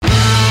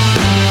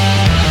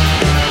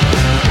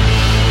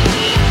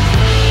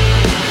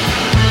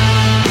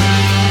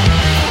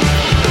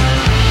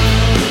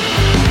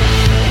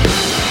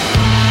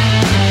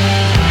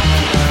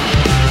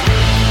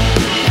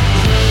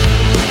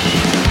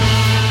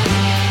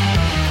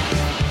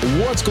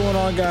What's going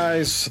on,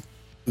 guys?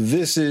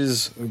 This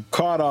is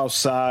Caught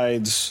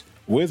Offsides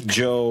with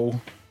Joe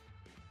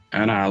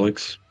and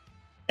Alex.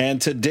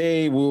 And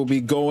today we'll be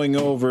going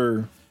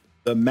over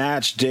the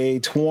match day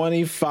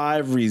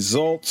 25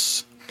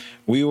 results.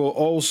 We will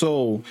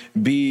also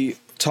be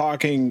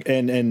talking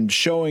and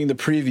showing the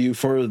preview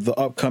for the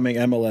upcoming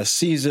MLS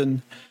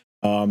season,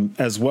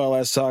 as well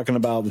as talking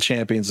about the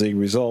Champions League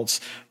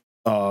results.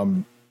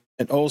 And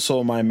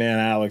also my man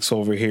Alex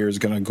over here is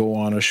going to go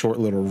on a short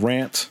little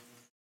rant.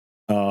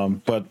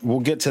 But we'll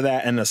get to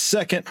that in a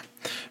second.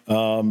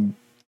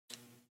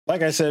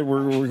 Like I said,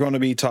 we're going to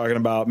be talking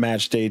about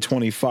match day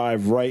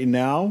 25 right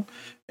now,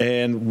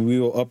 and we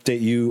will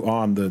update you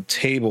on the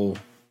table.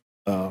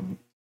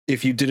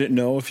 If you didn't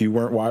know, if you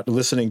weren't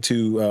listening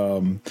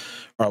to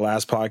our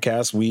last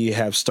podcast, we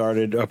have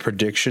started a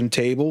prediction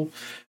table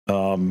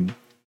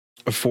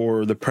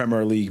for the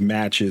Premier League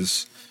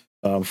matches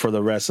for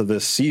the rest of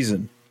this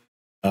season.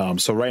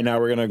 So right now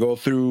we're going to go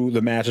through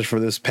the matches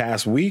for this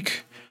past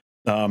week.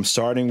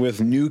 Starting with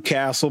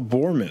Newcastle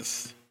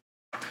Bournemouth.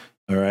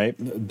 All right.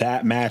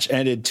 That match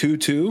ended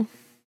 2-2.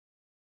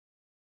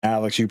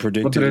 Alex, you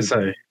predicted. What did I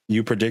say?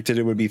 You predicted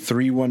it would be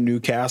 3-1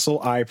 Newcastle.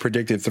 I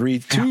predicted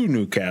 3-2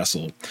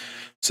 Newcastle.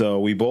 So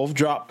we both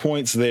dropped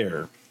points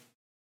there.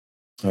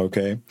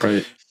 Okay.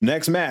 Right.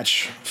 Next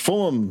match,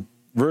 Fulham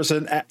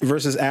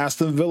versus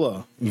Aston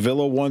Villa.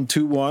 Villa won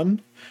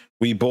 2-1.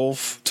 We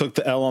both took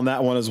the L on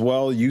that one as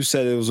well. You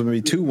said it was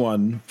going to be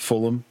 2-1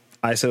 Fulham.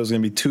 I said it was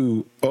going to be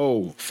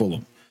 2-0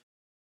 Fulham.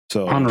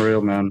 So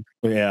unreal, man.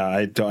 Yeah,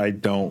 I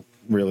don't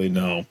really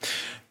know.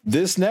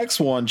 This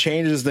next one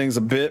changes things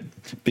a bit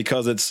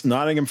because it's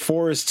Nottingham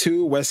Forest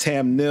 2, West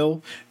Ham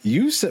 0.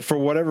 You said, for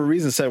whatever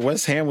reason, said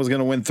West Ham was going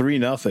to win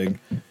 3-0.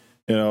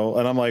 You know,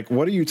 and I'm like,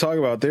 what are you talking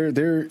about?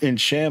 They're in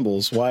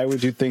shambles. Why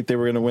would you think they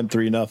were going to win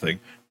 3-0?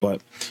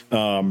 But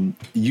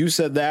you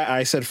said that.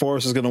 I said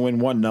Forest was going to win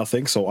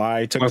 1-0. So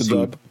I took the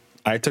dub.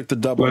 I took the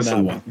dub on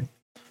that one.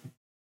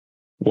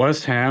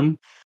 West Ham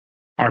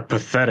are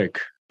pathetic,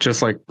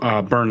 just like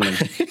Burnley.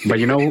 But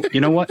you know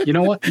what? You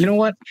know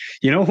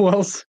who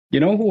else? You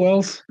know who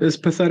else is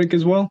pathetic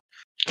as well?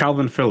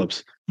 Calvin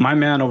Phillips. My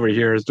man over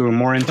here is doing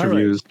more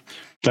interviews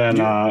than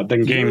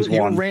games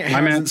won. Your rant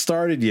hasn't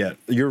started yet.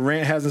 Your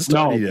rant hasn't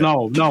started yet.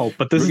 No.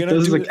 But this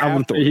is a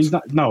Calvin. He's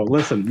not. No,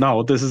 listen.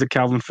 No, this is a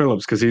Calvin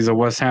Phillips because he's a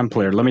West Ham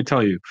player. Let me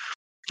tell you,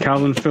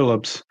 Calvin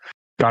Phillips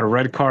got a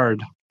red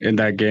card in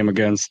that game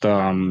against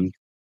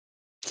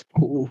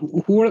Who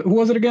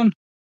was it again?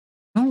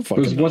 I don't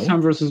fucking know. West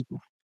Ham versus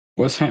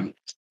West Ham.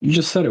 You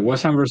just said it.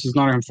 West Ham versus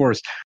Nottingham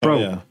Forest. Bro,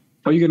 What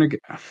are you going to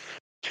get?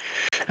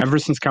 Ever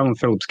since Calvin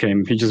Phillips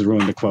came, he just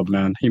ruined the club,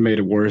 man. He made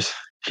it worse.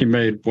 He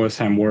made West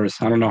Ham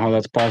worse. I don't know how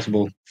that's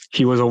possible.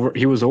 He was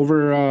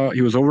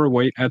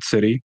overweight at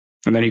City,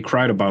 and then he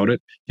cried about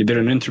it. He did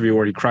an interview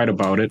where he cried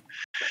about it.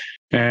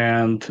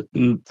 And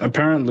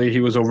apparently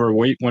he was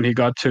overweight when he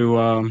got to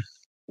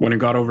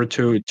over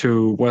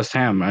to West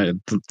Ham.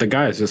 The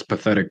guy is just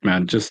pathetic,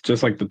 man.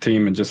 Just like the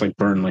team and just like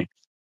Burnley.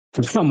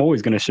 I'm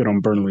always going to shit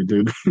on Burnley,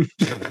 dude.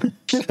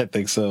 I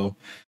think so.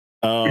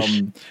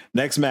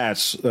 Next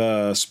match,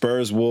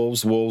 Spurs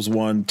Wolves. Wolves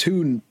won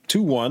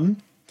 2-1.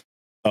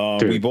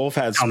 We both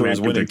had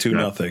Spurs winning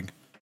 2-0.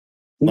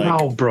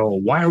 Wow, bro.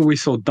 Why are we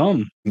so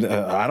dumb?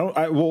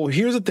 Well,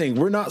 here's the thing.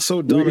 We're not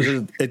so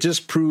dumb. It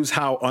just proves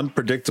how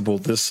unpredictable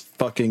this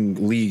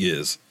fucking league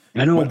is.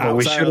 I know, but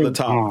we should have the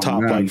top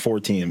like 4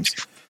 teams.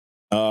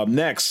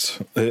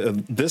 Next,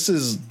 this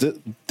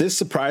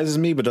surprises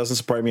me, but doesn't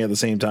surprise me at the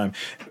same time.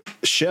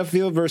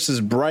 Sheffield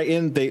versus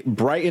Brighton.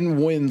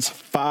 Brighton wins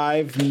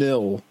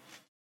 5-0.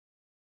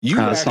 You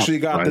actually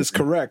got this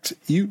correct.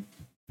 You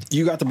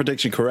got the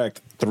prediction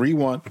correct.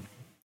 3-1.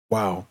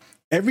 Wow.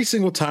 Every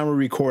single time we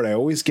record, I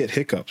always get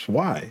hiccups.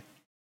 Why?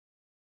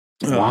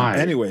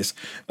 Anyways,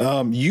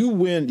 you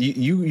win.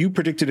 You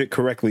predicted it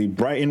correctly.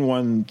 Brighton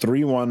won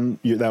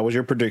 3-1. That was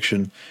your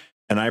prediction,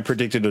 and I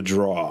predicted a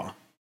draw.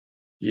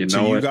 You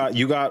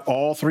got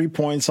all 3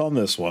 points on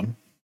this one.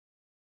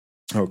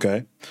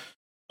 Okay.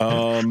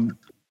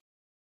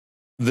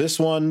 This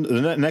one,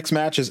 the next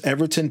match is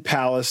Everton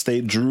Palace.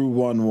 They drew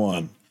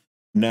 1-1.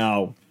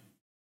 Now,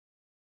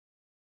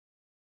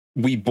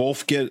 we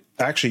both get.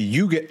 Actually,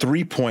 you get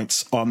 3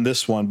 points on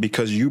this one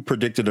because you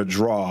predicted a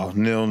draw,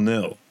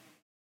 0-0.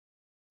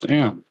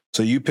 Damn.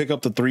 So you pick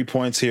up the 3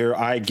 points here.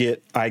 I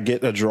get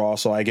a draw,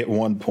 so I get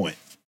 1 point.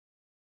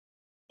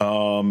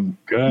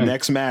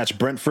 Next match,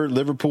 Brentford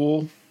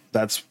Liverpool.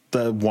 That's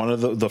one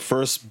of the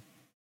first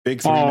big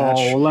 3 match.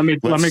 Oh, let me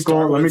go on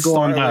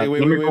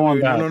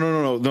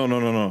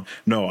that.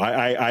 No.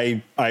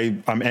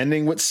 I'm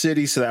ending with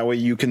City so that way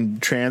you can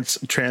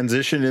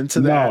transition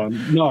into that.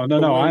 No.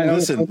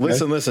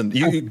 Listen.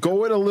 You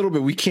go in a little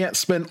bit. We can't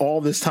spend all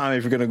this time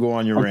if you're going to go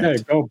on your rant.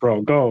 Okay, go,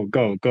 bro.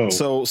 Go.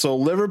 So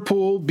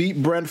Liverpool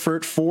beat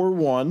Brentford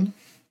 4-1.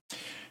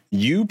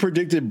 You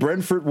predicted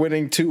Brentford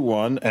winning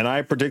 2-1, and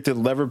I predicted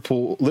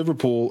Liverpool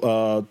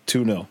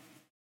 2-0.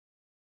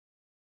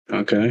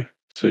 Okay.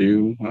 So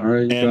all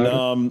right.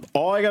 And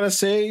all I gotta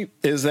say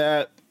is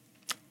that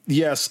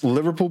yes,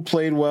 Liverpool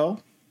played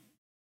well.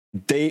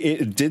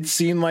 it did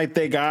seem like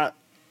they got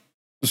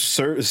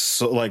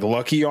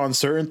lucky on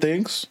certain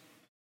things.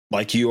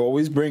 Like you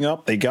always bring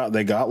up, they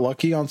got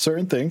lucky on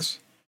certain things,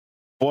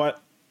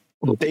 but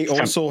they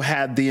also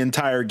had the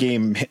entire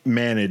game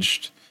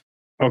managed.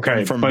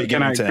 Okay, from but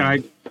beginning to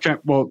end.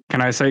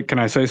 Can I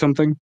say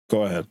something?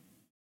 Go ahead.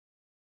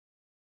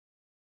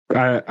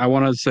 I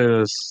want to say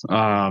this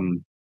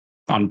on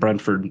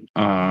Brentford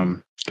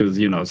because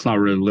it's not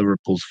really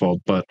Liverpool's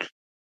fault, but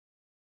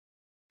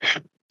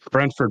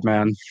Brentford,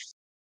 man,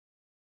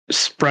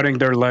 spreading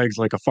their legs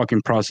like a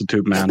fucking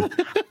prostitute, man.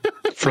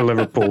 For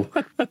Liverpool,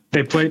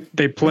 they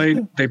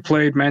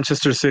played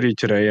Manchester City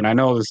today, and I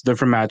know it's a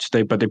different match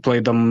day, but they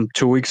played them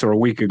 2 weeks or a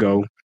week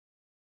ago,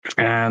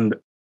 and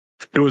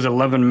it was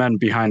 11 men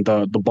behind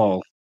the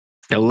ball,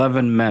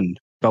 11 men.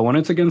 But when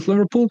it's against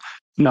Liverpool,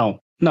 no,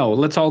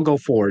 let's all go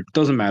forward.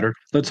 Doesn't matter.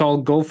 Let's all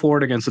go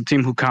forward against a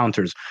team who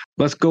counters.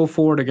 Let's go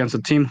forward against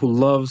a team who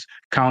loves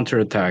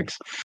counterattacks.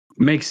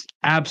 Makes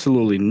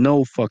absolutely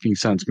no fucking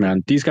sense,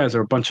 man. These guys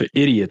are a bunch of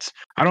idiots.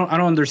 I don't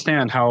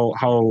understand how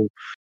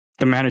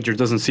the manager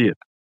doesn't see it.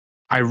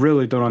 I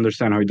really don't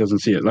understand how he doesn't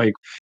see it. Like,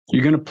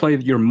 you're going to play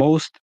your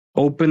most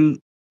open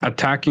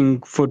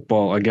attacking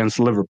football against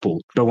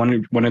Liverpool, but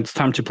when it's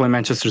time to play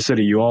Manchester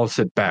City, you all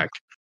sit back.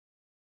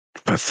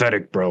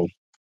 Pathetic, bro.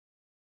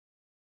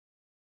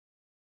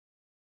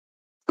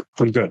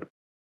 I'm good.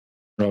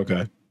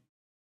 Okay.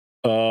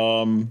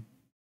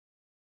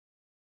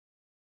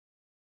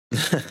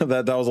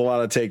 That was a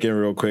lot to take in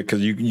real quick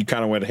because you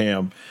kind of went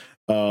ham.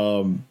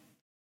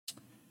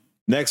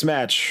 Next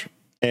match,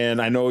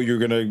 and I know you're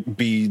gonna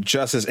be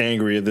just as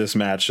angry at this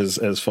match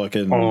as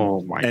fucking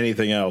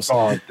anything else.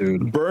 Oh,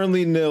 dude.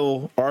 Burnley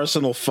 0,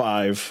 Arsenal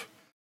 5.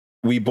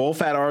 We both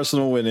had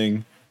Arsenal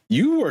winning.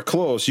 You were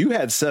close. You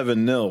had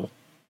 7-0.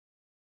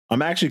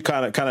 I'm actually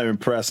kind of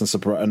impressed and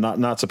surprised,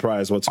 not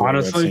surprised whatsoever.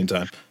 Honestly, at the same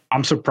time.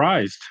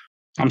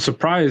 I'm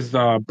surprised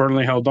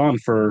Burnley held on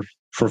for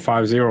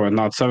 5-0 and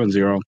not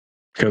 7-0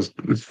 because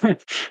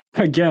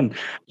again,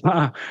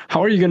 how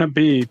are you going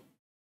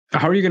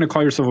to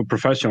call yourself a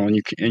professional and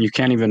you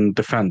can't even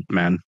defend,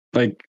 man?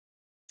 Like,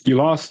 you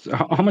lost.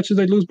 How much did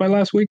they lose by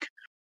last week?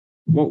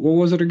 What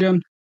was it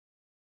again?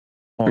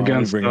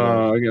 Against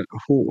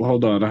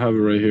hold on, I have it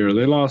right here.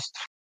 They lost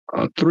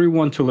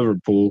 3-1 to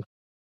Liverpool,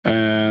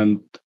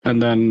 and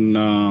then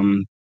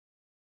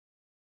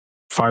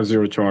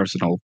 5-0 to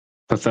Arsenal.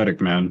 Pathetic,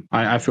 man.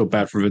 I feel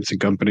bad for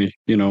Vincent Kompany.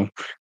 The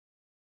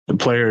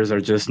players are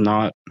just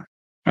not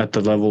at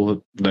the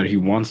level that he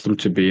wants them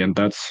to be, and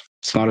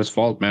it's not his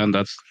fault, man.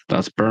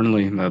 That's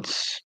Burnley.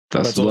 That's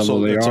the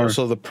level they are. That's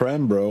also the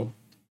Prem, bro.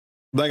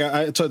 Like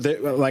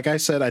I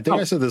said, I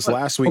think I said this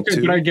last week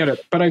too.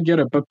 But I get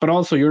it. But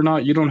also, you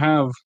don't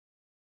have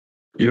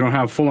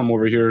Fulham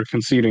over here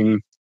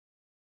conceding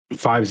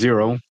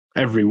 5-0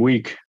 every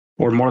week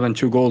or more than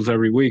 2 goals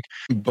every week.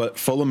 But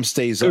Fulham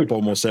stays up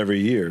almost every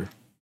year.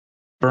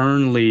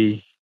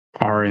 Burnley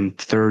are in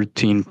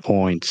 13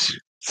 points.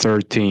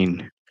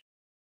 13.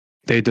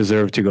 They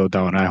deserve to go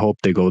down. I hope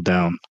they go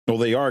down. Well,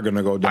 they are going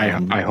to go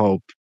down. I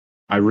hope.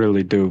 I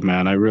really do,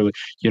 man.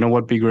 You know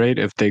what'd be great?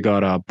 If they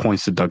got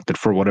points deducted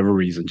for whatever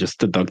reason. Just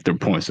deduct their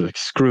points. Like,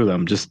 screw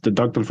them. Just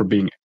deduct them for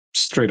being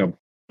straight up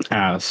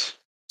ass.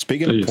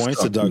 Speaking of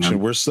points deduction,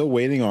 we're still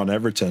waiting on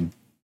Everton.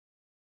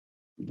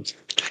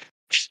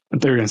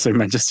 They're going to say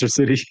Manchester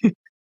City.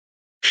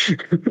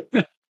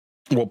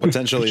 Well,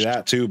 potentially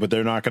that too, but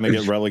they're not going to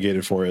get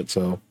relegated for it.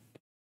 So,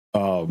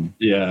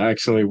 yeah,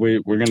 actually,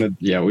 we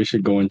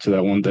should go into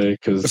that one day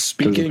because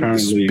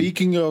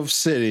speaking of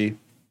City.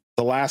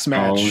 The last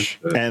match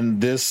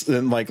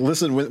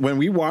listen, when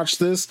we watched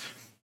this,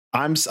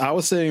 I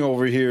was sitting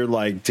over here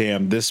like,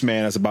 damn, this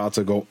man is about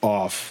to go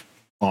off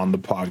on the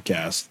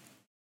podcast.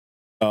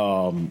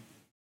 But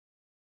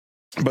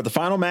the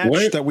final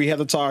match that we had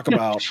to talk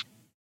about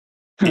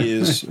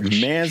is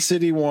Man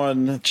City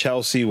 1,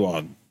 Chelsea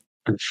 1.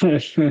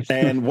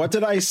 And what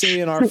did I say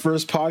in our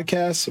first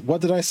podcast?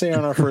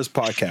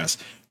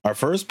 Our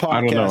first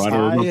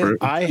podcast,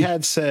 I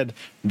had said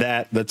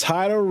that the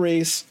title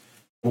race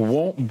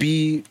won't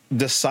be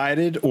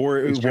decided or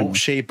it won't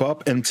shape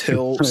up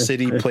until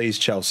City plays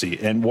Chelsea.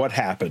 And what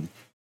happened?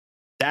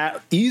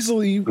 That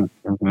easily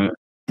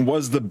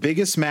was the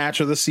biggest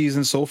match of the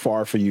season so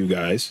far for you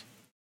guys.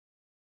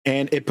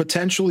 And it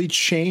potentially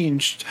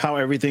changed how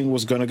everything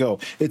was going to go.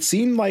 It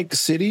seemed like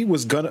City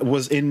was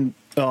in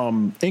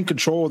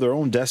control of their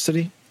own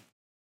destiny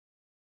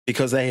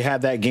because they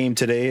had that game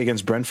today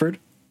against Brentford.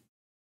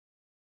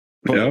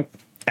 But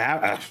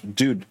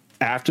dude,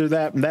 after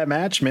that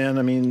match, man,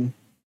 I mean,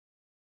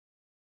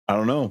 I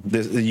don't know.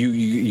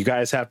 You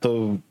guys have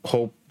to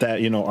hope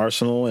that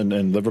Arsenal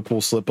and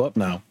Liverpool slip up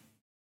now.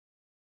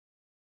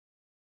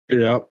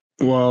 Yeah.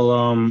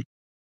 Well,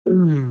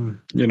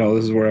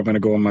 this is where I'm going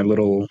to go on my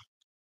little.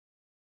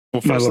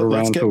 Well, first,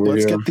 let's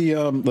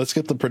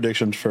get the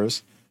predictions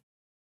first.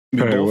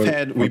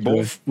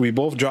 We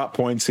both dropped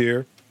points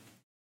here.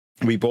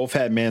 We both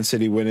had Man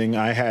City winning.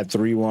 I had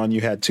 3-1.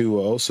 You had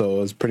 2-0.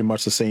 So it's pretty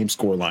much the same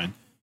scoreline.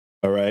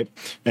 All right.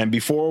 And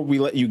before we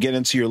let you get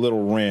into your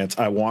little rant,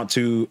 I want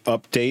to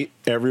update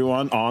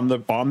everyone on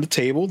the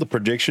table, the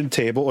prediction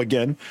table.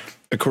 Again,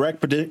 a correct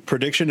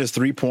prediction is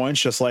 3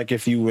 points, just like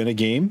if you win a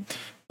game.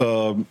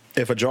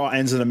 If a draw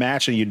ends in a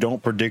match and you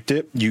don't predict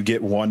it, you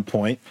get 1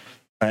 point.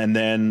 And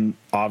then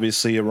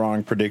obviously a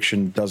wrong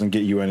prediction doesn't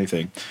get you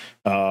anything.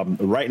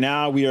 Right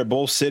now, we are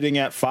both sitting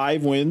at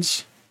 5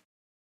 wins.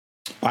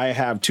 I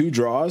have 2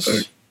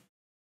 draws.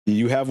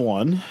 You have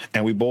 1,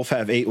 and we both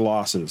have 8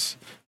 losses.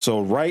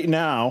 So right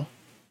now,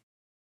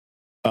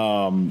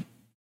 I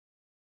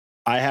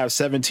have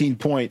 17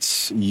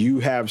 points. You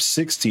have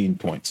 16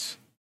 points.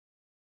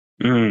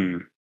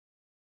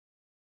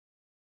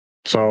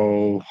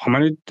 So how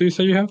many do you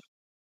say you have?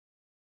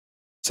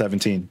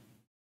 17.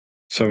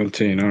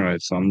 17. All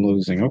right. So I'm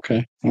losing.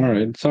 Okay. All right.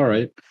 It's all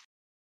right.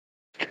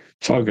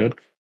 It's all good.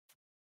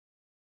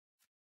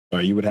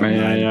 Or you would have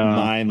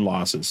nine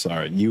losses.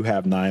 Sorry. You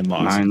have 9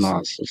 losses. 9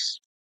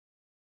 losses.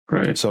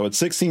 Right. So it's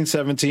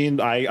 16-17.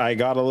 I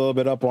got a little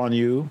bit up on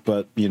you,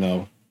 but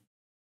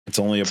it's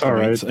only a point,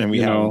 right. And we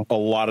have a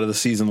lot of the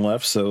season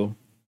left, so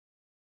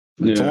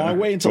it's a long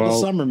way until the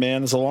summer,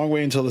 man. It's a long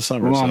way until the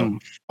summer. So.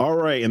 All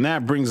right, and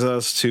that brings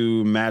us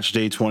to match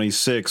day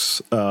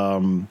 26.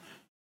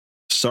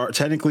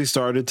 Technically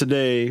started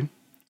today,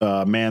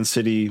 Man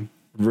City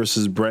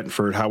versus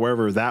Brentford.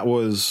 However, that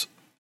was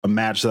a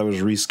match that was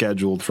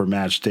rescheduled for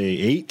match day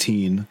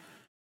 18,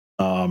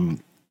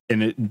 and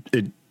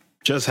it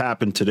just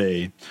happened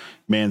today.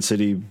 Man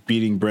City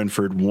beating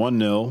Brentford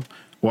 1-0.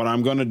 What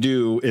I'm going to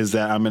do is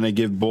that I'm going to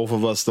give both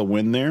of us the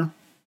win there.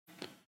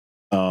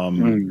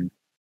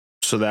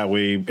 So that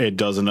way it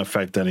doesn't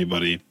affect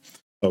anybody.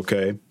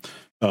 Okay.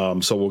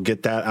 So we'll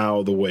get that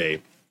out of the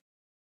way.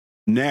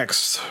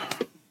 Next,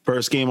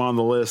 first game on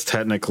the list,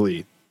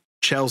 technically,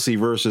 Chelsea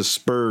versus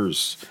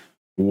Spurs.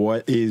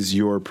 What is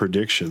your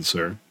prediction,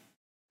 sir?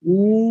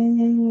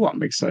 Ooh,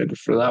 I'm excited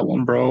for that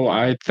one, bro.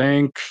 I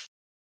think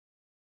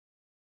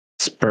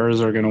Spurs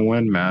are gonna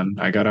win, man.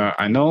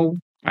 I know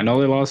they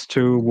lost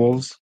to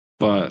Wolves,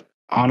 but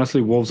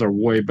honestly, Wolves are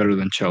way better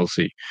than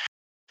Chelsea.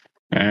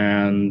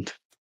 And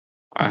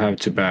I have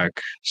to back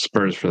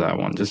Spurs for that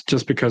one.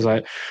 Just because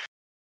I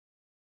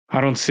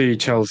don't see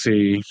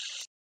Chelsea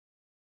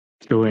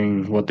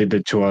doing what they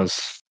did to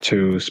us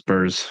to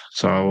Spurs.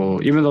 So I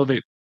will, even though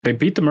they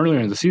beat them earlier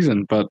in the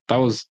season, but that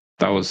was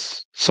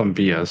some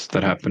BS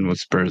that happened with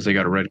Spurs. They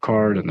got a red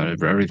card and then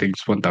everything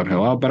just went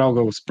downhill. But I'll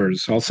go with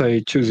Spurs. I'll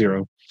say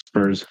 2-0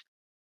 Spurs.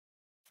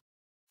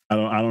 I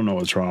don't know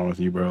what's wrong with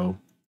you, bro.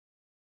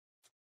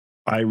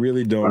 I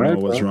really don't know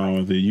what's wrong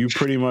with you. You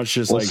pretty much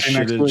just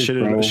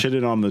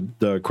shitted on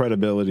the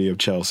credibility of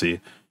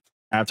Chelsea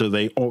after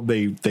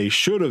they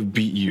should have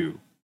beat you.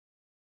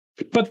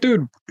 But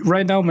dude,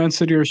 right now Man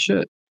City are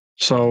shit.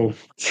 So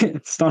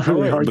it's not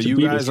really hard to beat.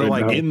 But you guys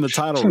are in the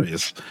title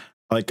race.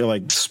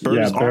 Like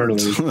Spurs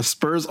aren't.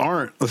 Spurs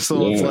aren't.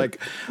 So it's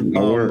like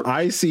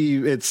I see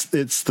it's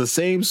the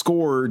same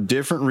score,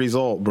 different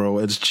result, bro.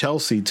 It's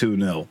Chelsea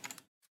 2-0.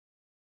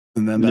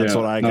 And then that's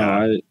what I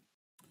got.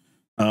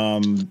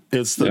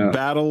 It's the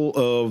battle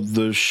of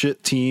the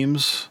shit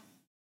teams.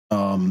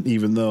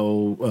 Even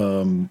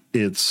though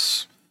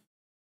it's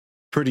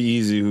pretty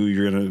easy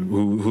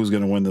who's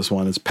gonna win this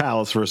one. It's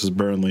Palace versus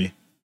Burnley.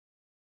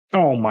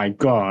 Oh my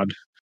god.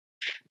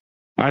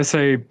 I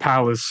say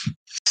Palace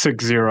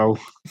 6-0.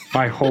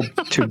 I hope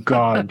to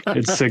God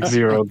it's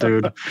 6-0,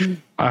 dude.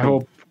 I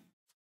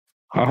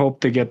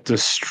hope they get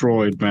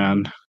destroyed,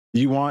 man.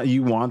 You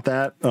want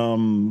that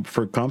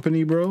for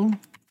company, bro?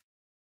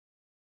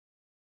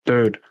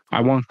 Dude,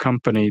 I want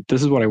company.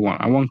 This is what I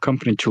want. I want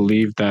company to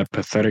leave that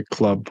pathetic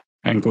club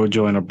and go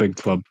join a big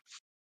club.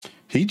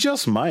 He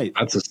just might.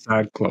 That's a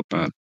sad club,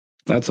 man.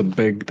 That's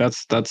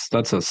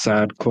a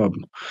sad club.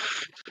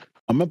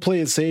 I'm gonna play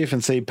it safe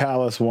and say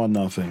Palace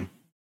 1-0.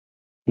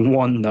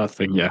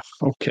 1-0, yeah.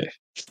 Okay.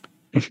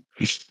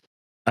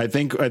 I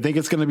think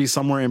it's going to be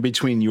somewhere in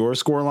between your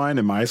scoreline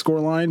and my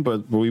scoreline,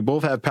 but we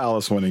both have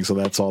Palace winning, so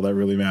that's all that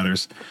really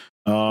matters.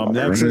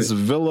 Next is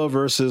Villa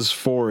versus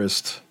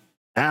Forest.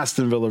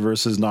 Aston Villa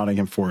versus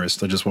Nottingham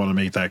Forest. I just want to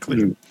make that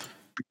clear.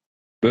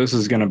 This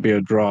is going to be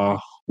a draw.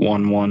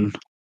 1-1.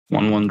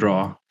 1-1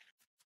 draw.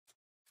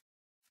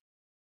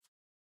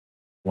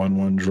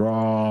 1-1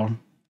 draw.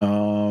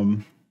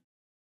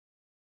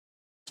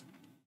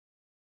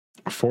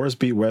 Forest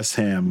beat West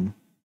Ham.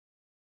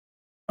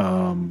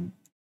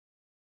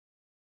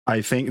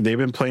 I think they've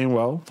been playing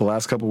well the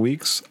last couple of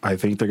weeks. I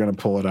think they're going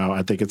to pull it out.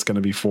 I think it's going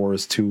to be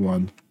Forest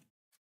 2-1.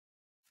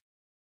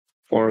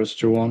 Forest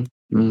 2-1.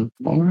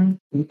 All right.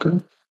 Okay.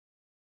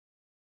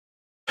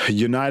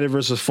 United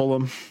versus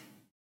Fulham.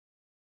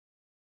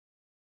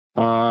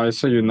 I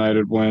say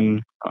United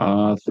win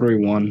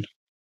 3-1.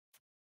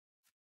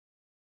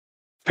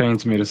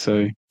 Pains me to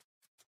say.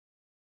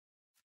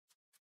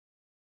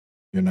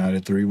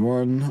 United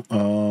 3-1.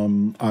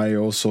 I'm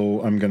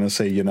going to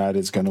say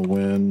United's going to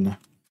win.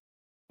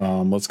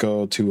 Let's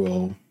go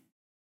 2-0.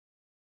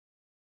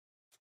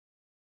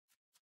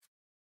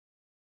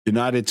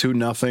 United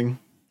 2-0.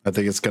 I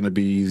think it's going to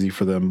be easy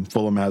for them.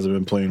 Fulham hasn't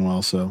been playing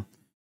well, so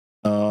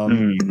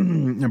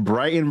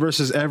Brighton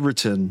versus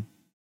Everton.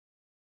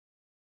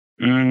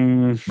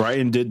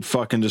 Brighton did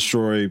fucking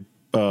destroy.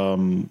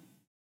 Who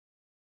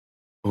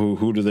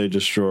do they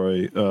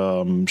destroy?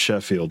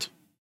 Sheffield.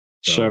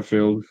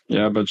 Sheffield,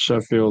 yeah, but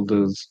Sheffield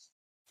is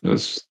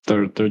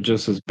they're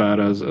just as bad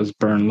as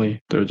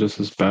Burnley. They're just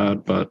as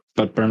bad, but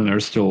Burnley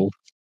are still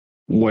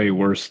way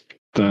worse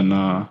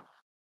than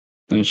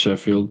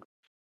Sheffield.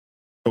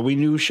 But we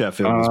knew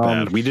Sheffield was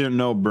bad. We didn't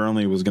know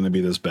Burnley was going to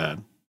be this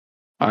bad.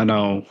 I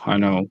know.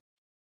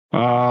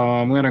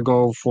 I'm gonna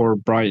go for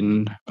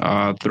Brighton,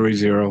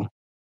 3-0.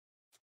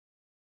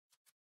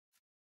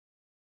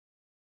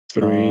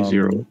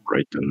 3-0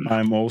 Brighton.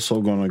 I'm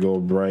also gonna go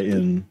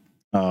Brighton.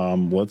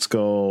 Let's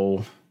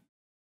go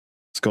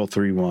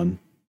 3-1.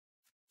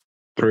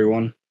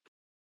 3-1.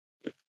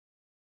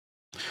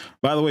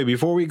 By the way,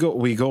 before we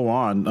go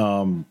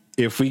on,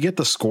 if we get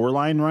the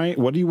scoreline right,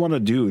 what do you want to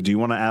do? Do you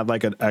want to add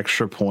like an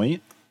extra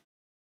point?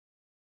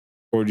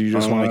 Or do you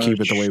just want to keep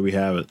it the way we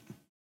have it?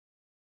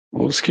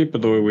 Well, let's keep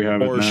it the way we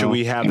have it now. Or should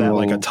we have that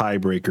like a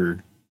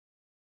tiebreaker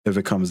if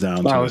it comes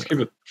down to let's keep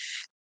it.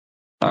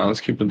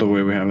 Let's keep it the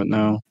way we have it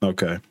now.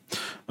 Okay.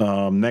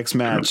 Next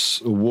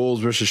match,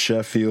 Wolves versus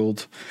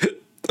Sheffield.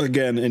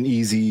 Again, an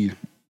easy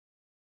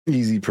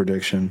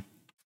prediction.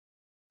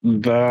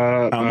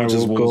 How much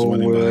is Wolves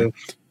winning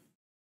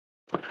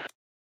by?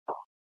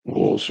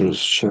 Wolves versus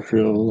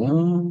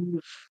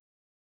Sheffield.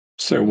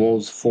 Say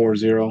Wolves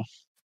 4-0.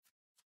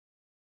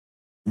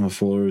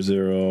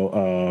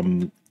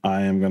 4-0.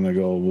 I am gonna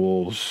go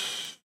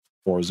Wolves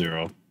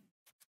 4-0.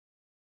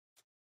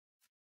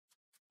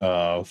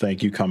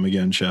 Thank you. Come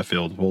again,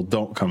 Sheffield. Well,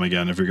 don't come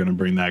again if you're going to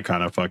bring that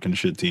kind of fucking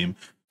shit team.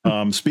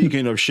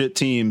 Speaking of shit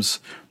teams,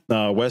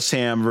 West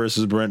Ham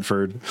versus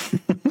Brentford.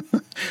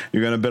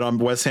 You're going to bet on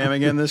West Ham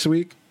again this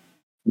week?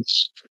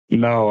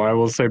 No, I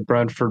will say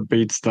Brentford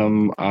beats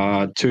them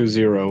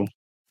 2-0.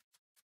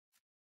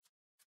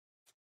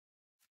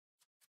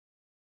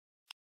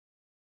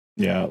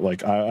 Yeah,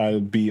 like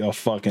I'd be a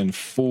fucking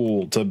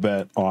fool to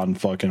bet on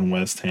fucking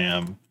West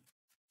Ham.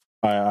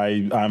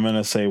 I'm going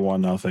to say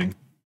 1-0.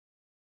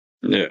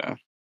 Yeah.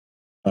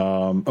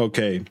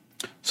 Okay.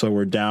 So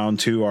we're down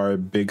to our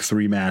big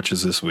 3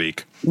 matches this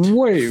week.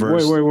 Wait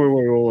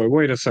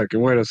a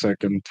second.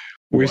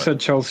 We said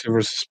Chelsea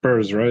versus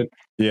Spurs, right?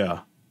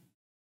 Yeah.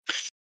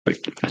 I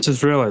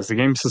just realized the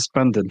game's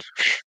suspended.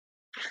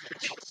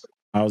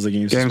 How was the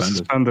game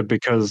suspended?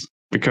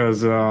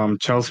 because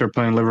Chelsea are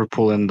playing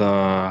Liverpool in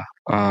the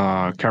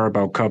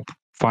Carabao Cup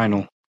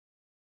final.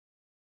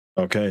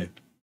 Okay.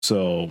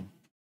 So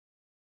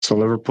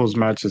Liverpool's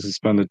match is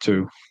suspended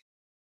too.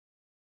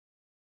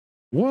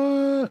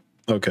 What?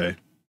 Okay.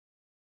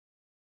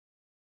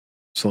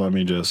 So let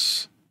me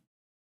just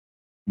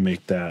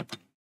make that.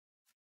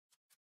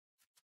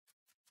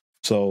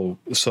 So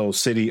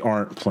City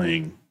aren't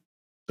playing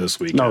this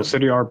week. No,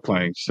 City are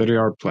playing.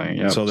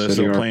 Yeah. So they're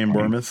still playing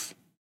Bournemouth?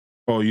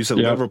 Oh, you said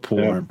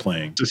Liverpool aren't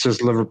playing. It's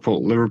just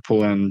Liverpool.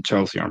 Liverpool and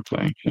Chelsea aren't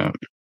playing. Yeah.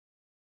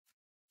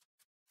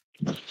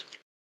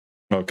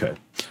 Okay.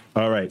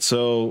 All right.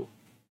 So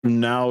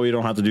now we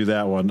don't have to do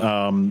that one.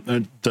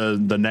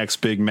 The next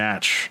big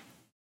match.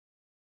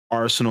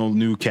 Arsenal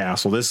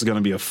Newcastle. This is going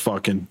to be a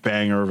fucking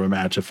banger of a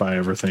match if I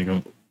ever think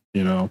of,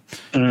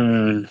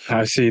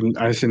 I see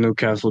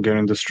Newcastle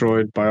getting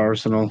destroyed by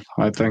Arsenal.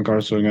 I think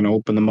Arsenal are going to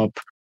open them up.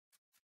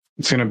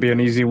 It's going to be an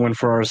easy win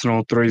for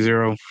Arsenal,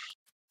 3-0.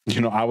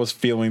 I was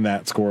feeling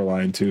that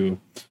scoreline too.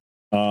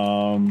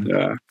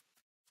 Yeah.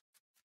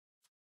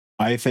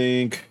 I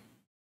think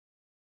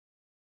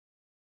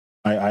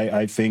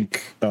I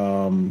think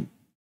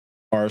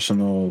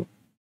Arsenal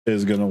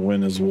is going to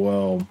win as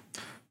well.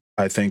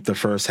 I think the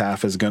first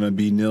half is going to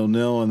be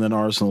 0-0, and then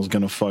Arsenal's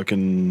going to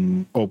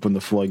fucking open the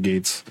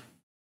floodgates.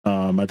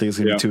 I think it's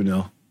going to be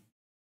 2-0.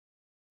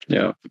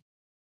 Yeah.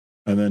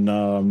 And then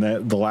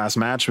the last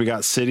match, we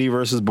got City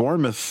versus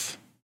Bournemouth.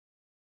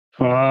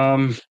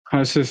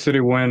 I say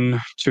City win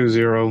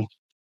 2-0.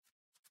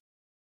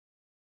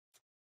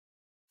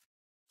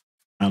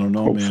 I don't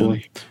know,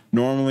 man.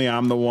 Normally,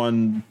 I'm the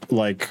one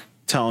like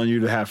telling you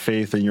to have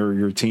faith in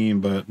your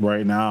team, but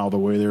right now the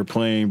way they're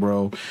playing,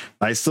 bro,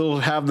 I still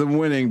have them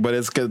winning, but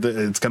it's gonna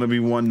be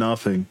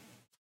 1-0.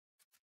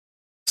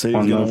 City's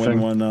gonna win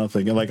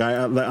 1-0. Like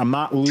I'm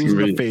not losing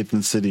the faith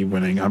in City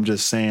winning. I'm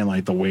just saying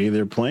like the way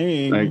they're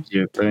playing.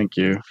 Thank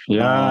you.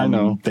 Yeah, I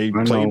know. They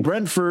played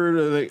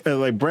Brentford,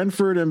 like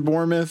Brentford and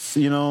Bournemouth.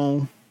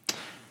 Yeah,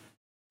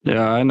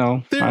 I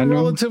know. They're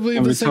relatively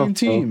the same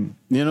team.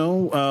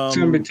 It's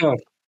gonna be tough.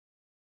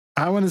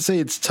 I wouldn't say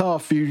it's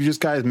tough. You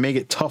just guys make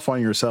it tough on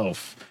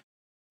yourself.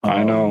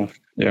 I know.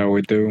 Yeah,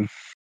 we do.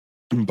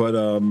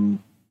 But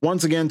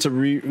once again,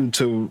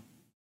 to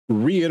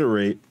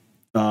reiterate,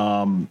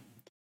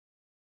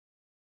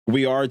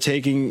 we are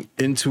taking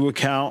into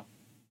account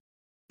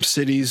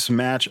City's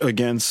match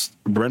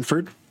against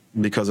Brentford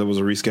because it was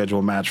a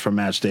rescheduled match from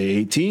match day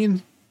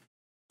 18.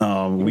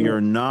 We are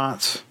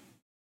not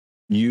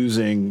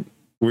doing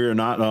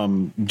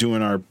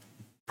our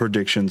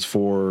predictions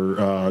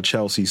for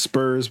Chelsea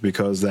Spurs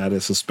because that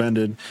is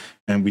suspended,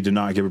 and we did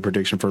not give a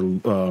prediction for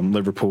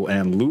Liverpool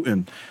and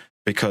Luton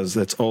because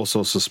that's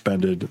also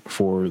suspended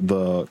for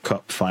the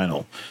cup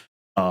final.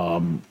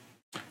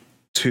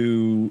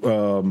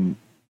 To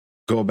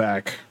go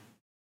back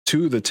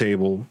to the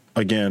table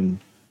again,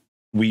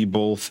 we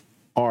both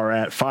are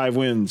at 5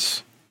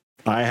 wins.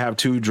 I have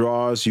 2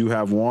 draws, you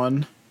have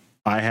 1.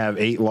 I have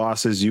 8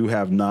 losses, you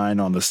have 9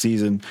 on the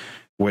season,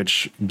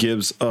 which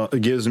gives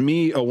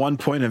me a 1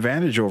 point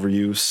advantage over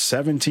you,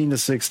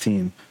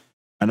 17-16.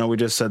 I know we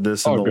just said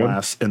this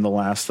in the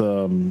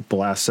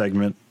last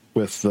segment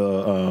with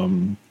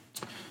the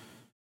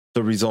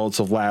results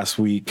of last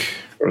week.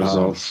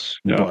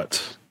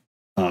 But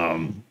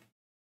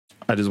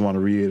I just want to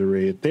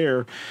reiterate it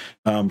there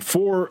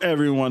for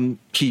everyone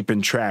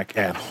keeping track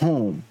at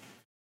home.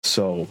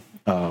 So,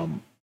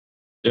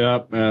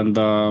 yeah, and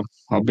I'll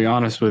be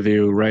honest with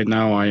you. Right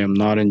now, I am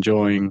not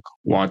enjoying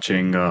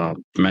watching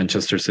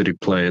Manchester City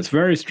play. It's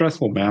very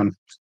stressful, man.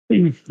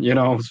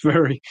 It's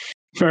very,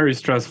 very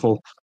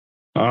stressful.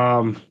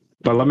 But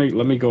let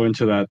me go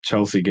into that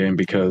Chelsea game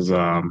because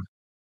I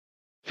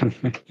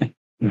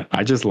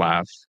just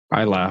laugh.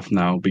 I laugh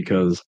now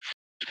because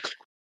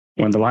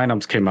when the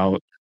lineups came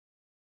out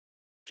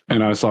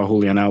and I saw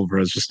Julian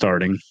Alvarez just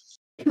starting,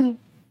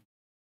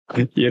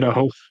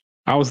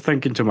 I was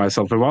thinking to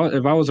myself,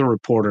 if I was a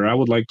reporter, I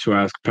would like to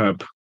ask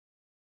Pep,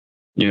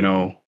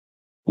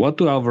 what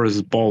do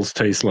Alvarez's balls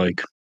taste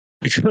like?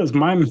 Because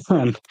my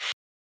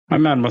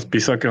man must be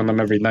sucking on them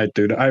every night,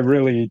 dude. I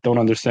really don't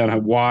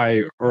understand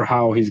why or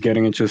how he's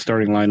getting into the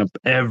starting lineup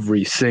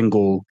every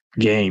single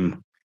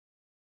game.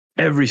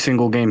 Every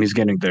single game he's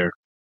getting there.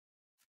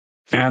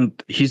 And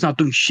he's not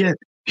doing shit.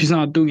 He's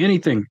not doing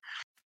anything.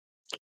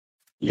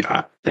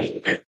 Yeah,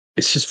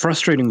 it's just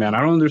frustrating, man.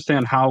 I don't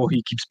understand how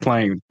he keeps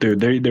playing,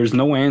 dude. There's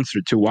no answer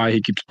to why he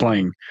keeps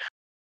playing.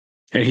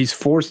 And he's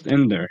forced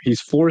in there.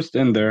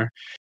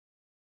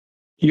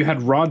 You had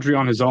Rodri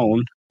on his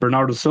own.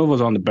 Bernardo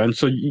Silva's on the bench.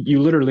 So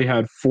you literally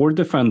had 4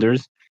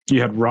 defenders.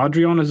 You had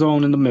Rodri on his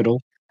own in the middle.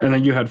 And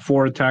then you had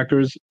 4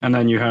 attackers. And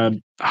then you had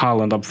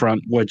Haaland up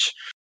front, which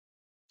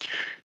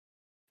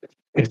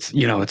it's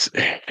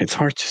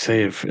hard to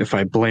say if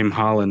I blame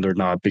Haaland or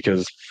not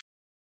because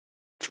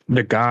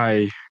the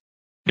guy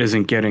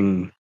isn't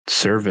getting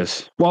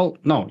service. Well,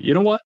 no, you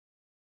know what?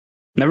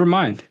 Never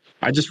mind.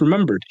 I just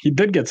remembered he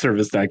did get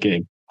service that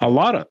game. A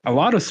lot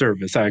of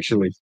service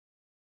actually.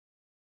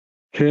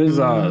 His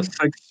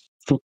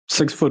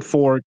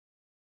 6'4"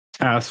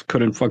 ass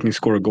couldn't fucking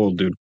score a goal,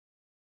 dude.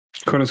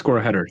 Couldn't score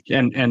a header.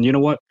 And you know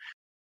what?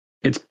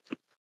 It's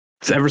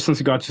ever since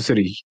he got to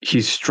City,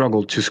 he's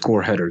struggled to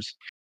score headers.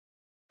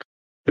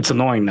 It's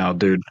annoying now,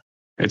 dude.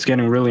 It's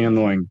getting really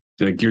annoying.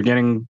 Like you're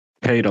getting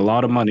paid a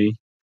lot of money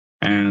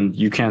and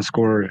you can't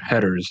score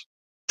headers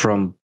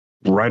from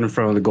right in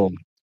front of the goal.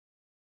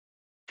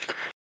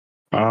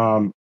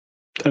 And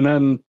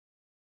then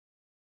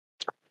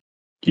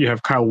you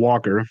have Kyle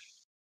Walker,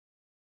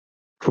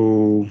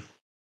 who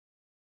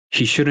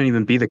he shouldn't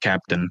even be the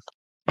captain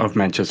of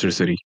Manchester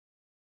City.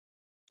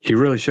 He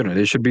really shouldn't.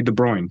 It should be De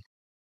Bruyne.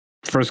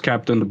 First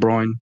captain, De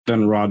Bruyne,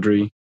 then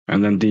Rodri,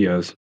 and then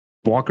Diaz.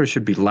 Walker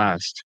should be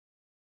last.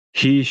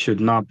 He should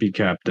not be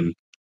captain.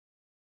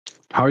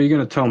 How are you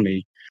going to tell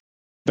me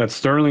that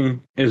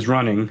Sterling is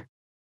running?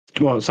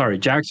 Well, sorry,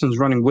 Jackson's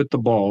running with the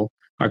ball.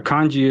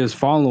 Akanji is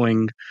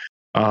following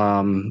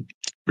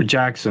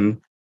Jackson.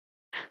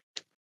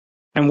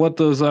 And what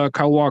does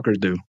Kyle Walker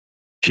do?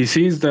 He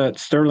sees that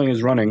Sterling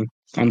is running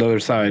on the other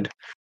side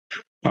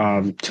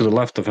to the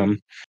left of him.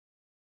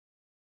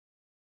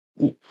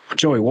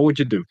 Joey, what would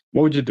you do?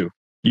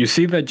 You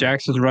see that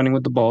Jackson's running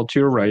with the ball to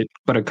your right,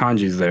 but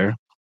Akanji's there.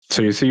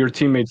 So you see your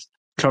teammates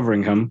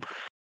covering him,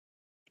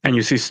 and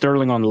you see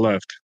Sterling on the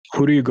left.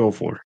 Who do you go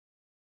for?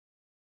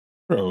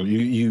 Bro,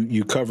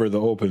 you cover the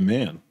open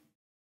man.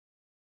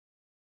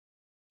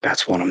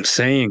 That's what I'm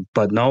saying.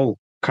 But no,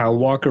 Kyle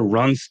Walker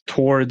runs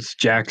towards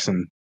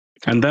Jackson.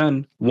 And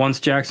then once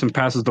Jackson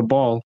passes the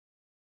ball,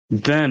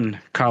 then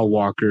Kyle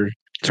Walker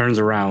turns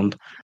around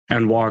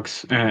and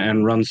walks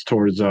and runs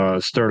towards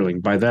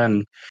Sterling. By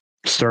then,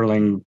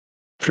 Sterling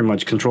pretty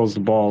much controls the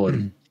ball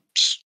and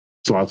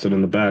slots it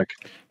in the back.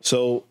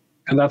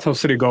 And that's how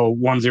City go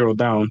 1-0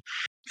 down.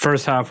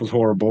 First half was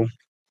horrible.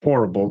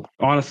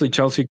 Honestly,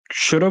 Chelsea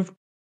should have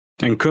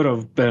and could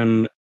have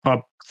been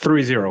up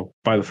 3-0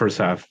 by the first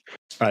half.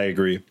 I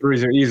agree.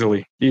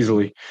 3-0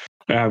 easily.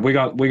 We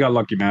got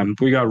lucky, man.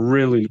 We got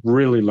really,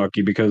 really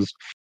lucky because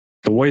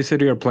the way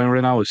City are playing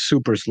right now is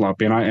super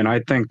sloppy, and I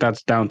think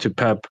that's down to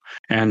Pep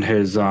and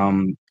his I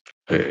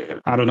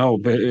don't know,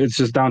 but it's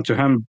just down to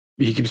him.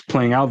 He keeps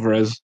playing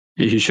Alvarez.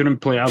 He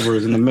shouldn't play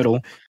Alvarez in the middle.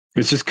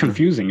 It's just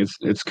confusing.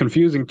 It's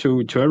confusing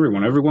to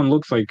everyone. Everyone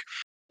looks like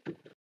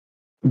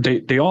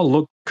they all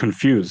look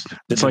confused.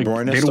 It's like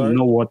they don't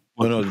know what.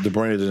 Oh no, De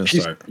Bruyne didn't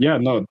start. Yeah,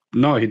 no,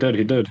 he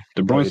did. De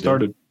Bruyne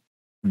started.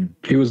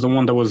 He was the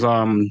one that was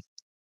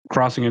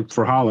crossing it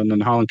for Haaland,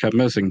 and Haaland kept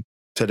missing.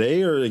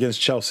 Today or against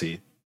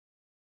Chelsea?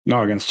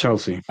 No, against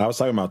Chelsea. I was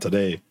talking about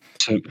today.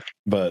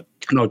 But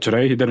no,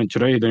 today he didn't.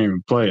 Today he didn't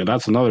even play.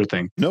 That's another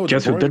thing. No,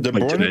 guess who did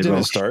play today?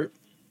 Didn't start.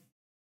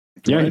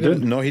 Yeah, he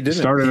did. No, he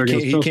didn't.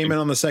 He came in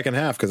on the second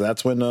half because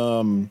that's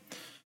when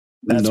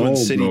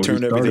City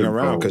turned everything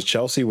around because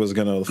Chelsea was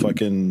gonna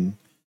fucking.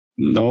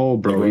 No,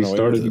 bro, he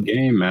started the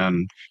game,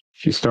 man.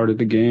 He started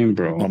the game,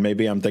 bro. Well,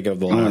 maybe I'm thinking of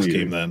the last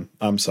game then.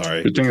 I'm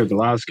sorry. You're thinking of the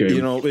last game.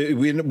 You know,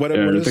 what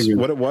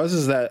it was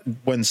is that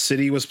when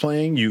City was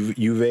playing,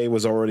 Juve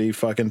was already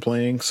fucking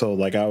playing. So,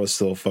 like, I was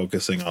still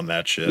focusing on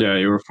that shit. Yeah,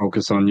 you were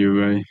focused on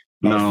Juve.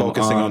 I was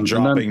focusing on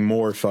dropping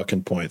more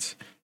fucking points.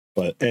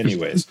 But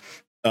anyways,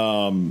 what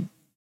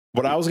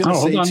I was going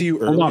to say to you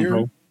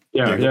earlier...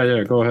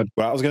 Yeah. Go ahead.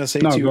 What I was gonna say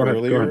to you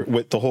earlier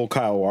with the whole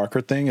Kyle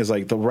Walker thing is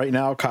like right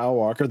now Kyle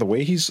Walker, the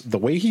way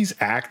he's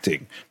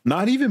acting,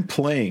 not even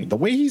playing, the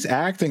way he's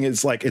acting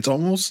is like it's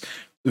almost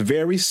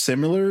very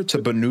similar to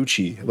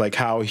Bonucci, like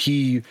how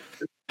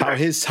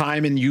his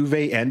time in Juve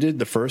ended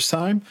the first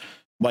time.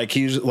 Like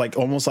he's like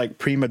almost like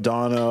prima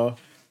donna.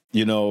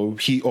 You know,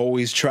 he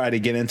always tried to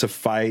get into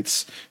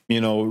fights.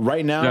 You know,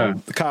 right now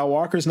Kyle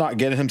Walker's not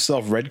getting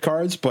himself red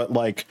cards, but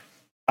like.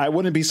 I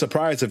wouldn't be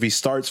surprised if he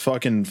starts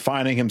fucking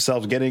finding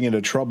himself getting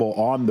into trouble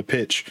on the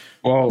pitch.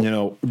 Well, you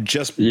know,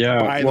 just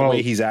by the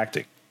way he's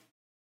acting.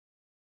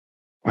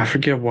 I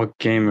forget what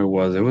game it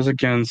was. It was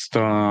against,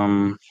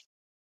 I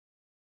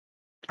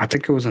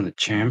think it was in the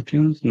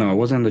Champions. No, it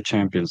wasn't in the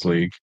Champions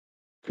League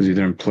because he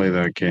didn't play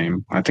that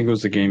game. I think it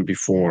was the game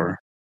before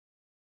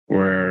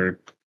where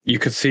you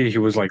could see he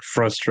was like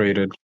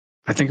frustrated.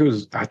 I think it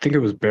was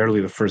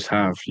barely the first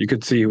half. You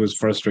could see he was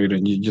frustrated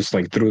and he just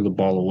like threw the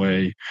ball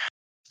away.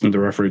 And the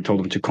referee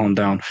told him to calm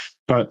down.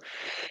 But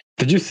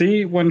did you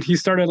see when he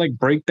started like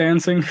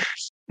breakdancing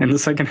in the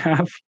second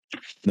half?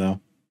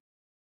 No.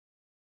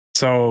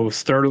 So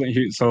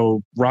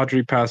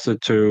Rodri passed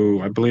it to,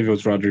 I believe it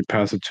was Rodri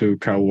passed it to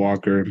Kyle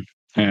Walker,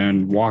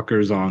 and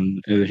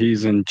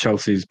he's in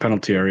Chelsea's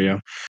penalty area.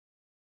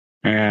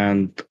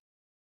 And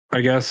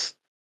I guess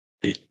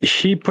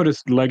he put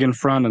his leg in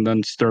front and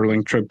then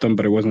Sterling tripped him,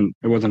 but it wasn't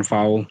a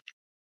foul.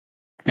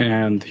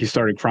 And he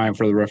started crying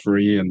for the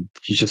referee, and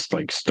he just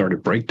like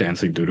started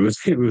breakdancing, dude.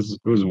 It was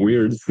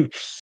weird.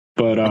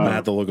 But I'm gonna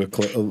have to look a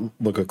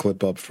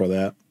clip up for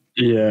that.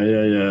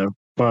 Yeah.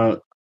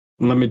 But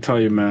let me tell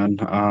you, man.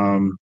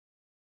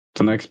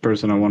 The next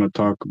person I want to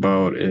talk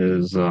about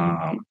is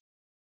my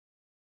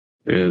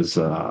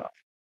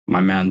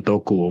man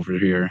Doku over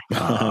here.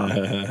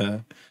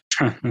 How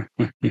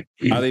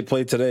they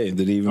play today?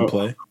 Did he even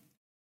play?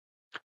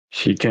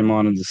 He came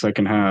on in the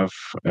second half,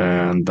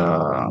 and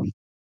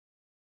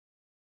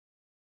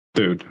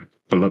dude,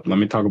 but let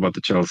me talk about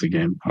the Chelsea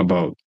game,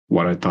 about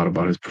what I thought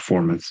about his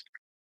performance.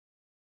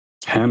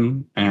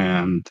 Him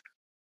and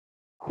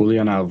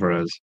Julian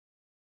Alvarez,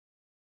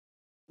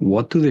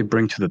 what do they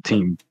bring to the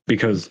team?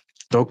 Because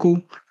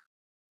Doku,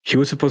 he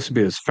was supposed to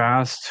be this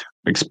fast,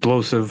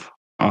 explosive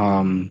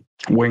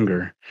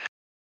winger.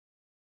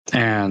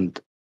 And,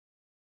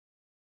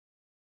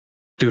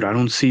 dude, I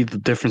don't see the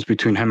difference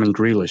between him and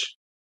Grealish.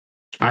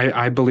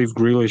 I believe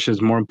Grealish is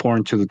more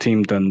important to the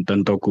team than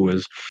Doku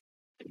is.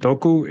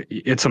 Doku,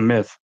 it's a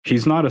myth.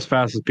 He's not as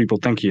fast as people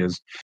think he is.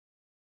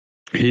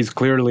 He's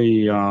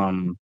clearly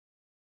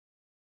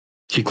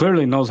he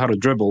clearly knows how to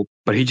dribble,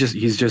 but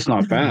he's just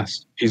not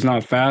fast. He's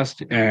not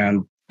fast,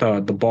 and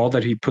the ball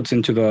that he puts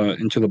into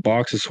the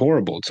box is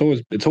horrible.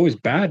 It's always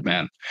bad,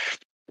 man.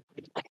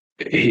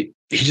 He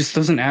just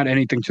doesn't add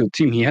anything to the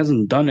team. He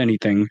hasn't done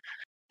anything.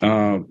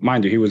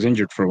 Mind you, he was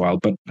injured for a while,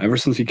 but ever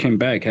since he came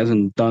back,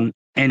 hasn't done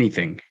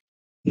anything.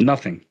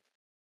 Nothing.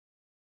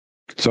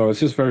 So it's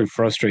just very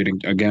frustrating,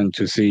 again,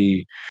 to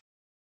see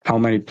how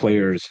many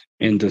players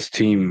in this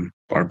team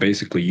are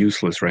basically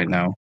useless right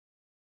now.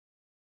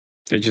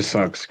 It just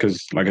sucks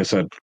because, like I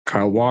said,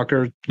 Kyle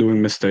Walker doing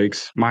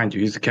mistakes. Mind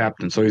you, he's the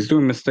captain, so he's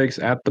doing mistakes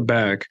at the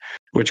back,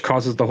 which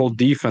causes the whole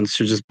defense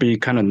to just be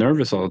kind of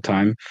nervous all the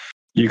time.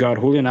 You got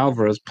Julian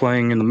Alvarez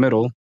playing in the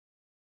middle.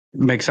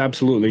 Makes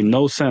absolutely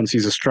no sense.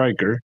 He's a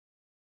striker.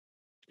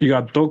 You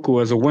got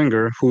Doku as a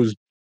winger who's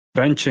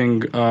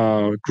benching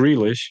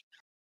Grealish.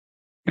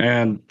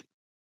 And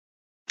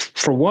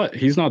for what?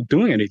 He's not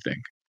doing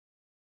anything.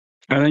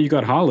 And then you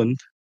got Haaland,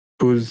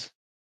 who's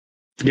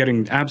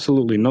getting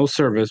absolutely no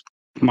service.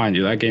 Mind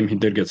you, that game he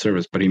did get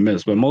service, but he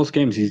missed. But most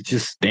games he's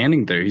just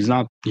standing there. He's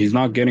not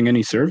getting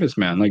any service,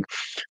 man. Like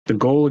the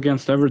goal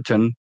against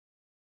Everton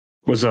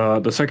was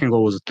the second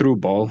goal was a through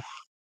ball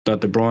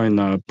that De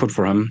Bruyne put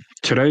for him.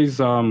 Today's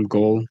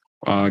goal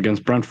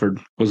against Brentford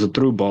was a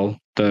through ball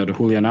that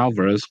Julian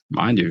Alvarez,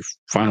 mind you,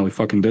 finally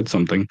fucking did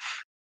something.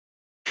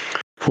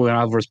 Julian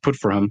Alvarez put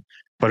for him.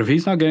 But if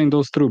he's not getting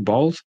those through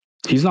balls,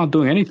 he's not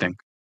doing anything.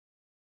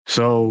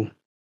 So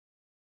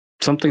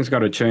something's got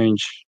to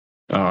change.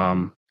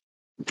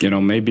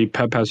 Maybe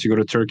Pep has to go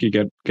to Turkey,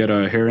 get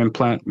a hair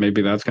implant.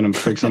 Maybe that's going to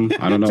fix him.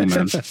 I don't know,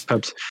 man.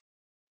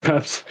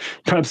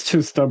 Pep's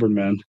too stubborn,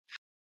 man.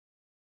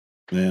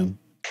 Man,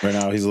 right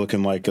now he's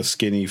looking like a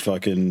skinny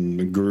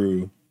fucking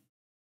guru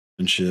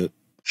and shit.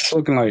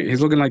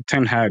 He's looking like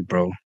Ten Hag,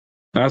 bro.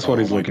 That's what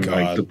he's looking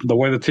like. The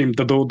way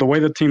the way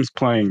the team's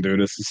playing,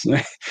 dude.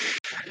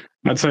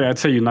 I'd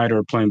say United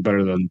are playing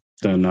better than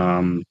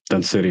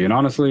City, and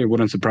honestly, it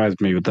wouldn't surprise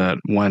me with that.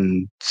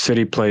 When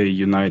City play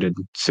United,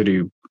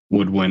 City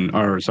would win,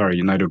 or sorry,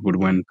 United would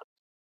win.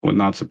 Would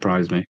not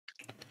surprise me.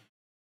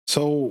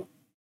 So,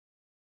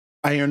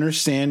 I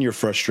understand your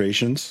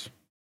frustrations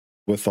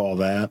with all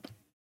that.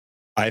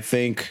 I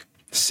think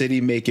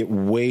City make it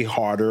way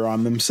harder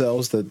on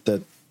themselves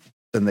than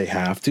they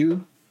have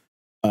to.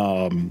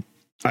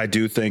 I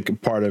do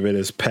think part of it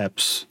is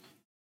Pep's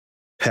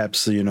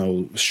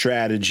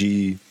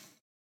strategy,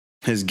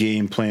 his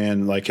game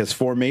plan, like his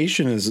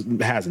formation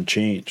hasn't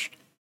changed.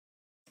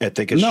 I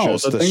think it's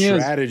just the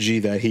strategy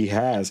that he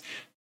has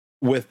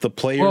with the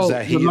players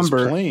that he is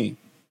playing.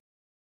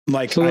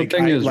 Like, so I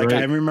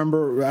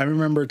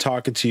remember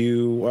talking to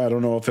you. I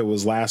don't know if it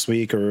was last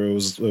week or it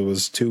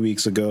was 2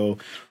 weeks ago.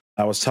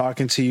 I was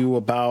talking to you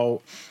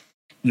about,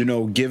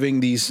 giving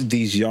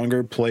these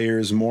younger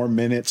players more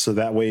minutes so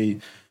that way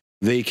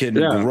they can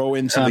grow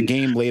into the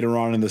game later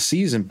on in the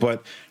season.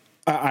 But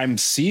I'm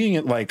seeing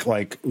it like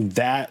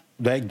that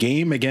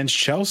game against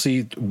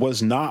Chelsea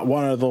was not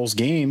one of those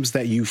games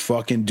that you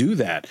fucking do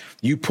that.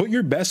 You put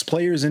your best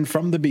players in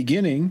from the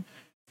beginning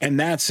and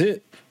that's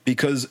it.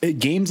 Because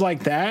games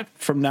like that,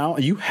 from now,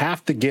 you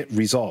have to get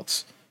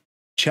results.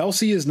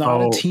 Chelsea is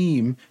not a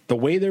team. The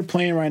way they're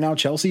playing right now,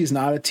 Chelsea is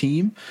not a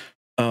team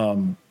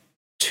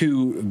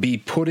to be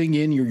putting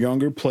in your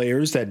younger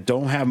players that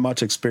don't have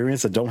much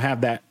experience, that don't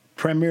have that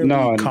Premier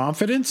League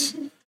confidence.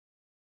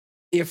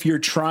 If you're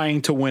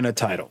trying to win a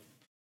title,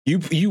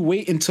 you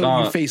wait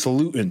until you face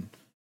Luton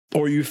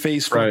or you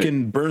face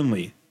fucking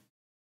Burnley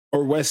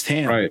or West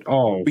Ham. Right.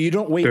 But you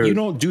don't wait. Dude. You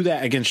don't do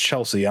that against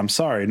Chelsea. I'm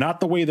sorry.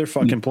 Not the way they're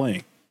fucking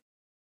playing.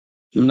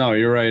 No,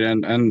 you're right.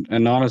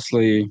 And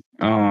honestly,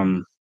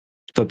 the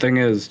thing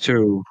is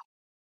too,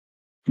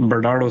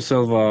 Bernardo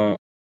Silva,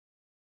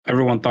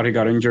 everyone thought he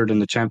got injured in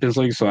the Champions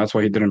League, so that's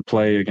why he didn't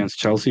play against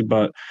Chelsea.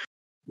 But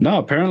no,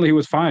 apparently he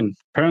was fine.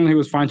 Apparently he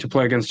was fine to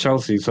play against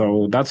Chelsea.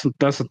 So that's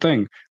the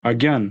thing.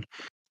 Again,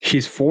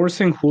 he's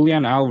forcing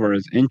Julian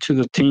Alvarez into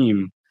the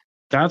team.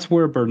 That's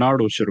where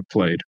Bernardo should have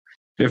played.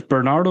 If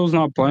Bernardo's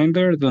not playing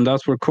there, then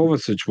that's where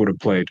Kovacic would have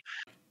played.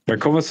 But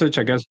Kovacic,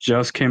 I guess,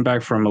 just came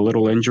back from a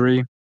little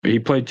injury. He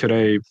played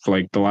today for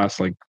like the last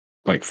like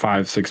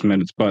 5-6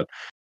 minutes. But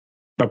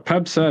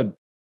Pep said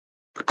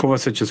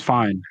Kovacic is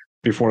fine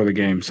before the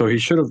game, so he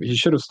should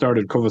have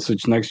started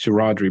Kovacic next to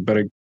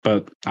Rodri.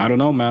 But I don't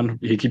know, man.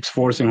 He keeps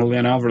forcing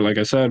Julian Alvarez. Like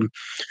I said,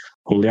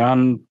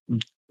 Julian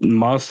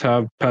must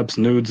have Pep's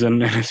nudes in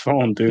his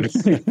phone, dude.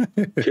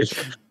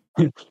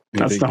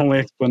 That's the only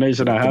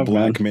explanation I have.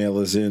 Blackmail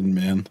is in,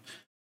 man.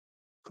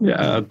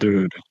 Yeah,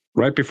 dude.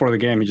 Right before the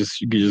game, he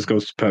just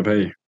goes to Pep.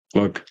 Hey,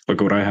 look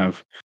what I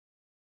have.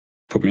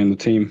 Put me in the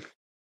team.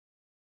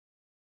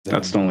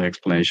 That's the only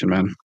explanation,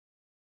 man.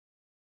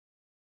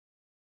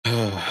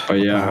 But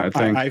yeah,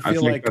 I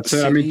feel like that's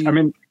City, it. I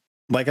mean,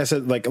 like I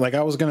said, like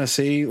I was gonna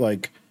say,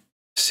 like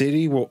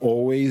City will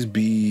always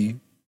be.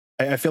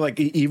 I feel like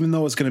even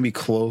though it's gonna be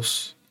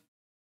close,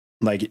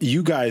 like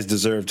you guys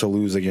deserve to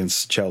lose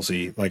against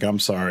Chelsea. Like I'm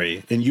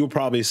sorry, and you'll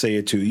probably say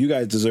it too. You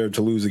guys deserve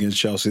to lose against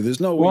Chelsea. There's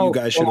no way you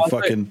guys should have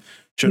fucking.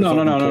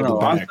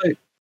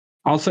 No.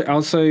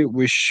 I'll say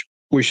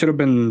we should have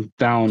been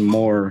down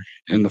more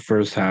in the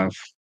first half,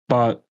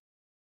 but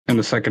in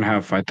the second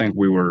half, I think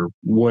we were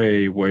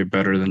way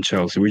better than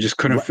Chelsea. We just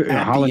couldn't fit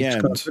at the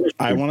end.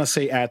 I want to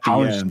say at the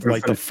end,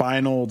 like the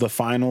final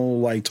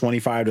like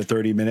 25 to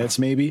 30 minutes,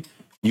 maybe.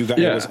 You guys,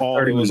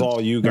 it was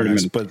all you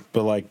guys, but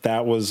like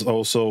that was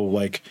also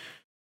like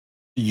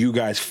you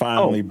guys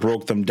finally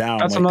broke them down.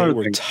 That's like another they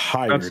were thing.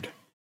 Tired.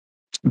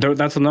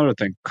 That's another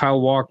thing. Kyle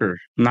Walker,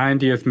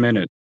 90th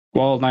minute,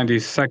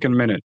 92nd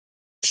minute.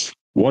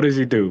 What does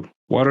he do?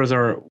 What does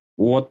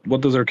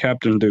our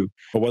captain do?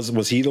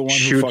 Was he the one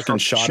who fucking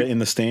shot it in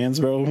the stands,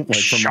 bro? Like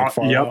from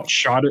far out?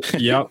 Shot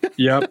it. Yep.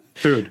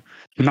 Dude,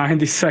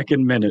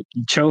 92nd minute.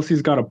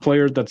 Chelsea's got a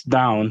player that's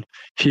down.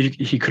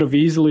 He could have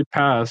easily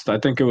passed. I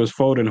think it was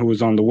Foden who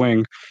was on the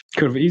wing.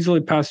 Could have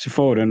easily passed to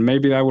Foden.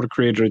 Maybe that would have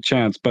created a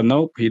chance. But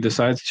nope, he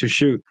decides to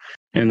shoot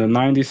in the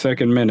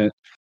 92nd minute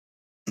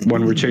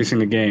when we're chasing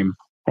the game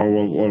or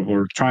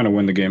we're trying to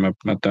win the game at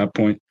that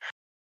point.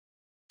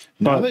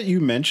 Now that you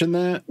mention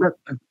that,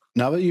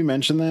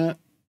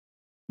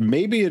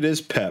 maybe it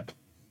is Pep.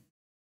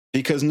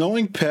 Because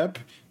knowing Pep,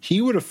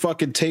 he would have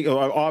fucking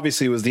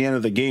obviously it was the end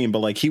of the game, but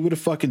like he would have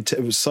fucking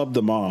subbed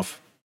them off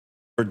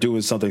for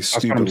doing something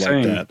stupid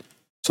like that.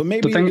 So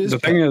maybe the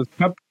thing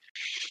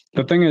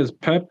is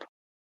Pep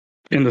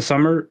in the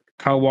summer,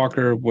 Kyle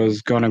Walker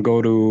was gonna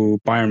go to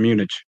Bayern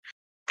Munich,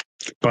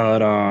 but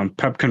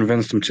Pep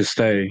convinced him to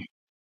stay.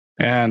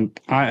 And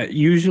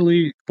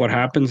usually what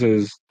happens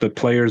is the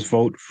players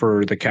vote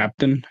for the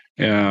captain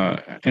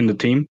in the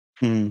team.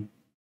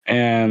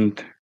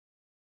 And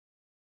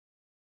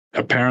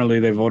apparently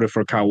they voted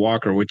for Kyle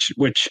Walker, which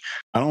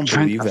I don't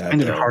believe that. I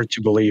find it hard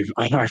to believe.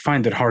 I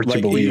find it hard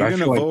to believe.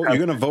 You're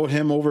gonna vote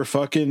him over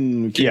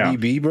fucking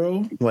KDB,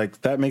 bro?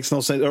 Like that makes no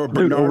sense. Or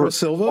Bernardo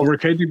Silva over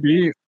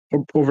KDB,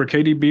 over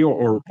KDB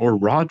or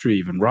Rodri.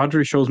 Even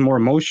Rodri shows more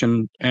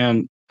emotion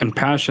and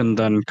passion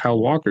than Kyle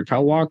Walker.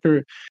 Kyle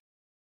Walker,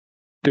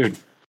 dude,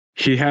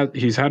 he's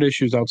had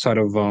issues outside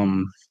of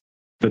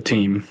the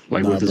team,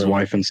 like with his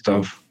wife and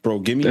stuff. Bro,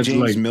 give me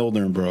James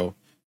Milner, bro.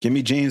 Give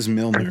me James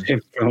Milner.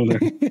 James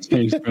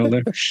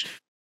Milner.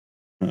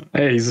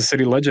 Hey, he's a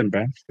City legend,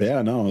 man.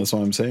 Yeah, no, that's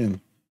what I'm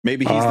saying.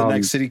 Maybe he's the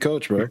next City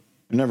coach, bro. You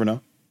never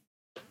know.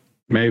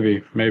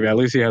 Maybe. At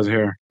least he has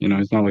hair. You know,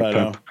 he's not like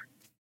Pep.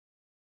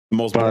 The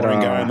most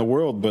boring guy in the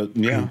world, but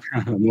yeah.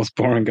 The most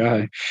boring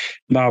guy.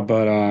 No,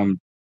 but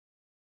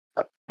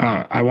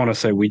I want to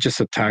say we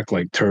just attack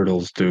like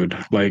turtles, dude.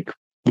 Like,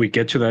 we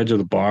get to the edge of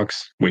the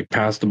box, we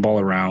pass the ball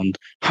around.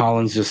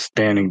 Haaland's just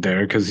standing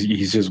there because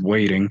he's just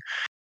waiting.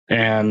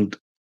 And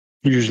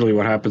usually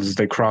what happens is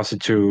they pass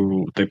it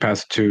to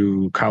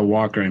Kyle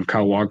Walker, and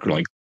Kyle Walker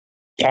like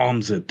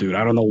bombs it, dude.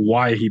 I don't know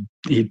why he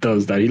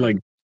does that. He like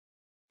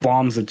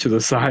bombs it to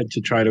the side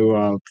to try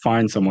to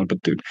find someone.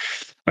 But dude,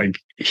 like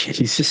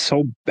he's just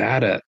so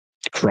bad at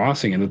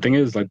crossing. And the thing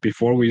is, like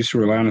before we used to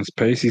rely on his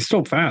pace. He's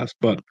still fast,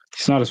 but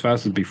he's not as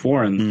fast as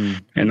before.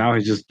 And now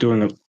he's just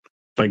doing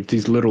like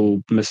these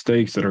little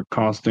mistakes that are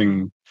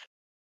costing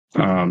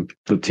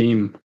the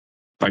team.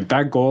 Like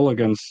that goal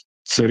against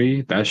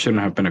City, that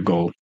shouldn't have been a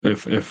goal.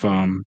 If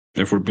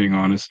we're being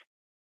honest,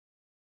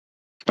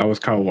 that was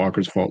Kyle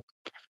Walker's fault.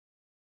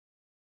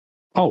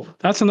 Oh,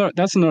 that's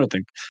another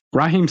thing.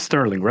 Raheem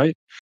Sterling, right?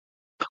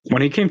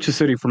 When he came to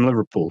City from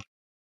Liverpool,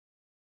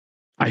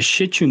 I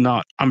shit you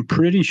not, I'm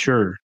pretty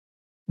sure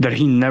that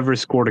he never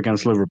scored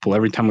against Liverpool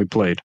every time we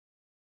played.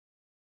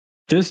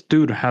 This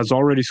dude has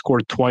already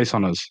scored twice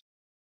on us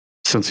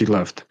since he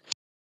left.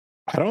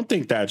 I don't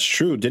think that's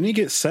true. Didn't he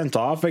get sent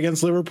off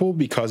against Liverpool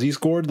because he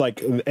scored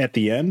like at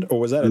the end, or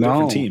was that a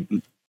different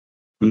team?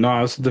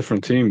 No, it's a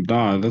different team.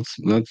 No, that's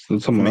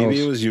someone else.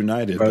 Maybe it was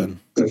United then.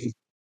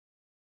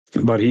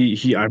 But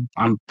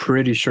I'm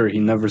pretty sure he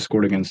never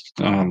scored against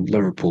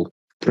Liverpool.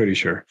 Pretty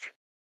sure.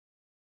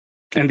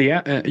 And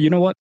you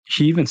know what?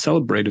 He even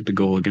celebrated the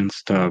goal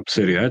against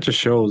City. That just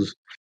shows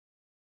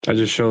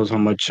how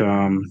much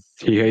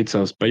he hates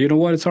us. But you know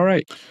what? It's all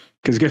right.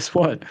 Because guess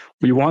what?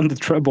 We won the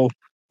treble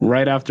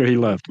right after he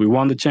left. We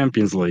won the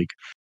Champions League.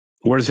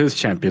 Where's his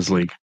Champions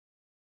League?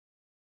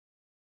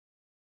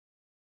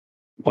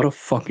 What a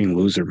fucking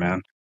loser,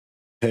 man.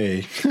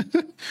 Hey.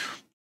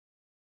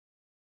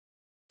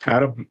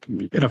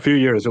 In a few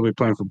years, he'll be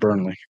playing for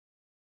Burnley.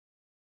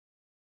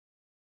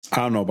 I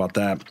don't know about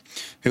that.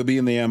 He'll be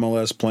in the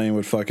MLS playing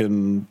with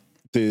fucking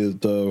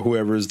the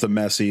whoever's the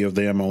Messi of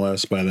the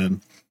MLS by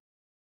then.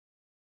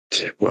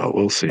 Well,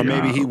 we'll see. Or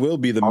maybe he will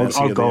be the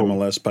Messi of the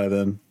MLS by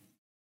then.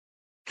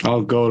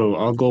 I'll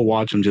go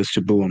watch him just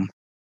to boo him.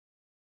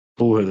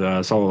 Boo his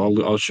ass.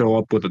 I'll show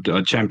up with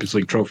a Champions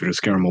League trophy to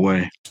scare him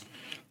away.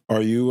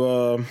 Are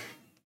you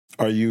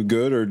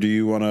good, or do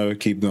you want to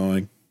keep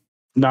going?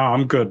 No,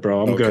 I'm good,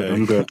 bro. I'm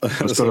good.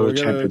 Let's go to the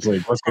Champions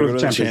League. Let's go to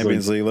the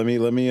Champions League.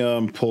 Let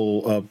me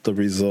pull up the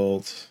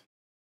results.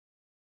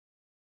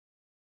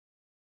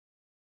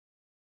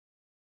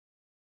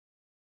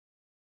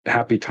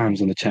 Happy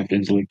times in the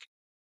Champions League.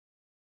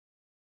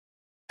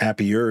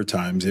 Happier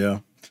times, yeah.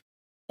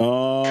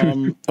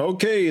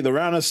 Okay, the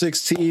round of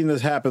 16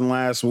 that happened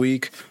last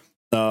week.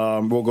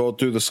 We'll go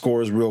through the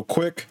scores real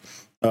quick.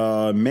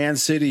 Man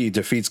City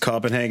defeats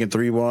Copenhagen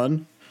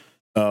 3-1.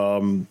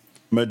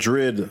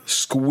 Madrid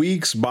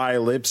squeaks by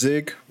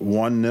Leipzig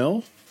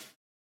 1-0.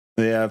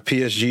 They have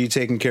PSG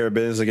taking care of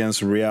business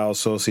against Real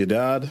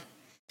Sociedad.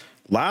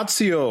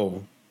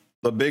 Lazio,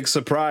 the big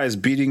surprise,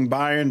 beating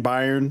Bayern.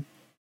 Bayern,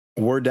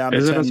 we're down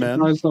to 10 men.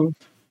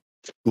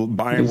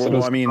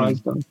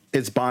 Bayern,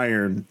 it's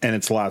Bayern and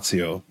it's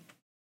Lazio.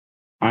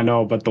 I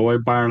know, but the way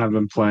Bayern have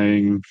been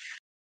playing.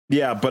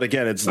 Yeah, but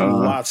again, it's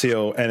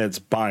Lazio and it's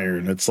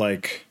Bayern. It's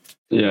like.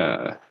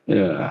 Yeah.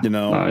 You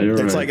know,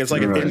 it's right,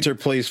 like an Inter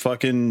plays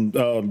fucking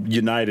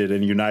United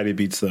and United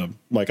beats them.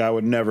 Like I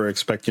would never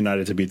expect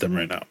United to beat them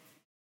right now.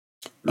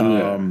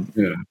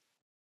 Yeah.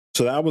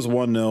 So that was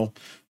 1-0.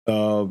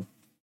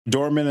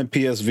 Dortmund and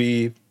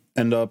PSV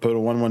end up at a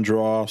 1-1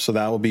 draw. So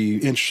that will be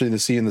interesting to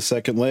see in the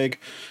second leg.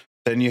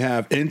 Then you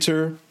have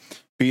Inter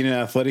beating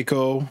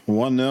Atletico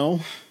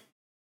 1-0.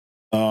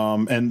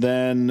 And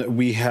then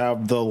we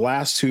have the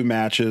last two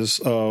matches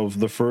of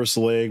the first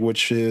leg,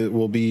 which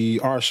will be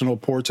Arsenal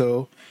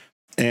Porto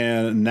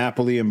and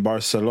Napoli and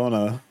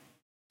Barcelona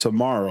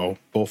tomorrow.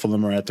 Both of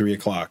them are at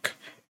 3:00.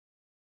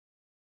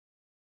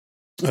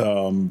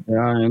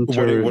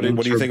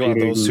 What do you think about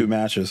those two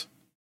matches?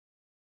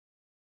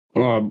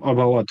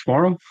 About what,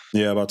 tomorrow?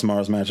 Yeah, about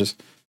tomorrow's matches.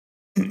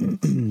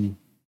 I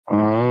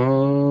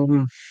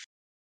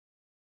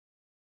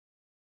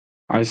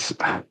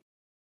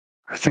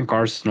think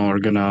Arsenal are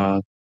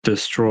gonna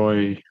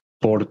destroy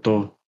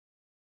Porto.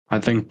 I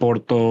think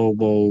Porto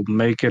will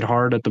make it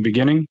hard at the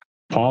beginning.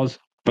 Pause.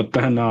 But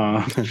then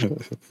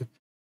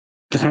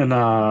then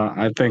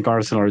I think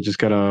Arsenal are just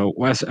gonna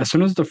as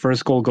soon as the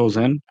first goal goes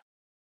in,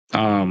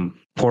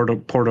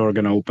 Porto are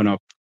gonna open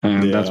up,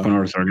 and that's when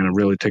Arsenal are gonna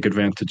really take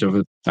advantage of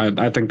it.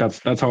 I think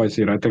that's how I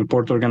see it. I think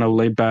Porto are gonna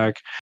lay back,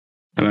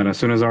 and then as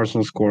soon as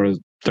Arsenal scores,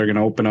 they're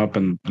gonna open up,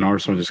 and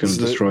Arsenal is just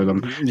gonna destroy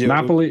them.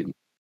 Napoli.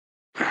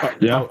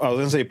 Yeah, I was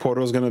gonna say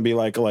Porto's gonna be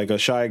like a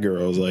shy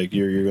girl. It's like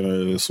you're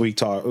gonna sweet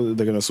talk.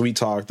 They're gonna sweet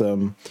talk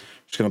them.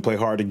 She's gonna play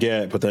hard to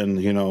get, but then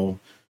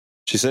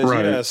she says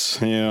yes.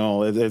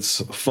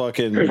 It's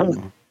fucking.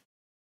 Bro,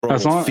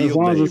 as long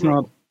as it's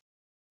not.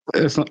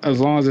 As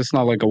long as it's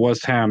not like a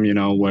West Ham,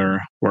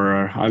 where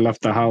I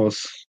left the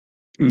house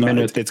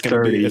minute it's gonna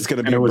 30, be it's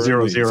gonna be it was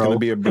Burnley. 0-0. It's gonna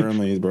be a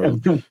Burnley, bro.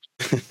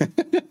 It's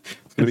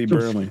gonna be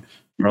Burnley.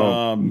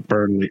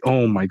 Burnley.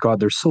 Oh my god,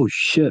 they're so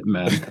shit,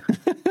 man.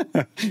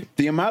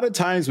 The amount of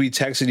times we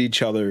texted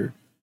each other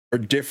or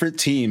different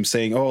teams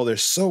saying, "Oh, they're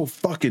so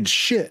fucking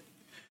shit,"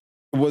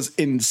 was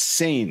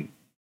insane.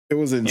 It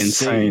was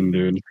insane,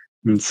 dude.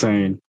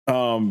 Insane.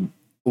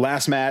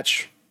 Last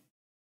match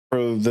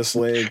for this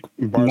leg,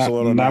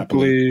 Barcelona,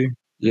 Napoli.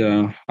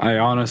 Yeah, I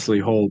honestly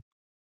hope,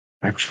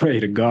 I pray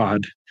to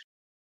God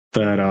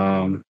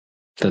that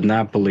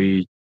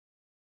Napoli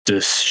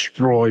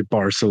destroy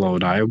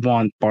Barcelona. I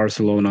want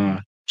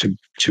Barcelona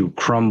to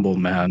crumble,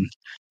 man.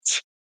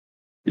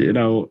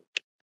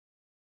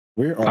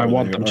 Where are I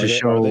want them to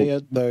show. Are they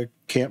at the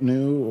Camp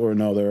Nou or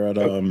no? They're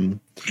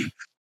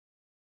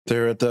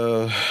at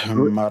the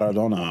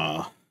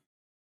Maradona.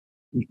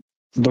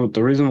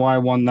 The reason why I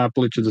want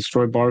Napoli to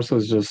destroy Barca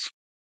is just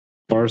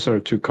Barca are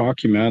too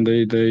cocky, man.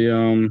 They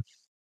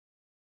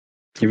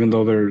even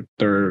though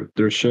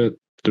they're shit,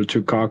 they're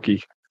too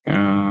cocky.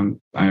 And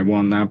I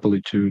want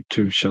Napoli to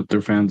shut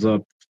their fans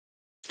up.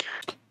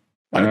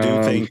 I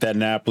do think that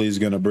Napoli's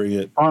going to bring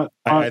it.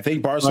 I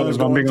think Barcelona's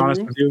going through.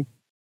 Honest with you.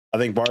 I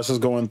think Barca's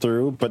going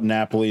through, but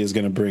Napoli is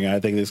going to bring it. I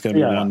think it's going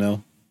to be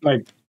 1-0.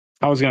 Like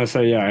I was going to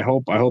say, I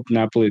hope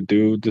Napoli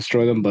do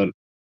destroy them, but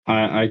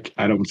I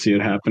don't see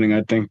it happening.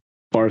 I think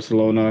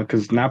Barcelona,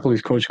 because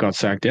Napoli's coach got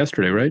sacked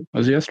yesterday, right?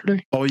 Was it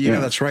yesterday? Oh yeah,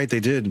 that's right. They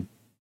did.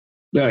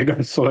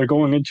 Yeah, so they're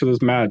going into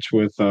this match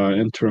with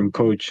interim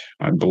coach,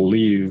 I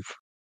believe.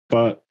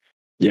 But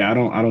yeah, I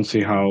don't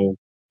see how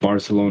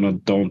Barcelona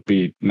don't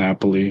beat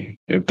Napoli.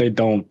 If they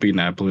don't beat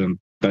Napoli,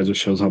 that just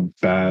shows how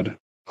bad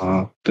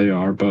they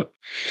are. But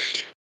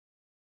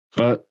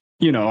I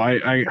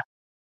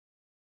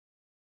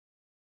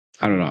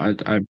don't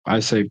know. I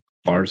say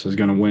Barca's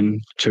gonna win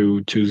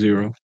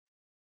 2-0.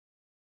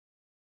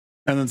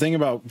 And the thing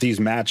about these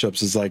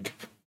matchups is like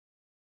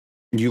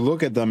you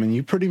look at them and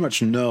you pretty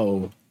much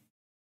know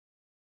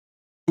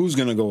who's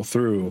gonna go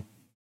through.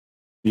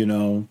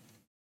 But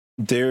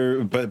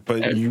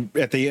you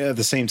at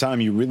the same time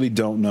you really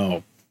don't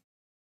know.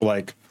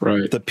 Like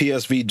the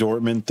PSV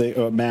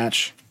Dortmund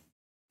match,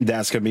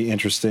 that's gonna be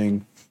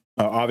interesting.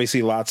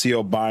 Obviously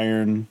Lazio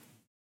Bayern.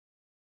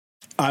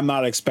 I'm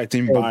not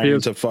expecting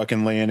Bayern to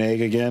fucking lay an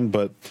egg again,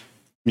 but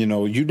you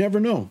never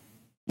know.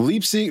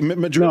 Leipzig,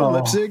 Madrid, and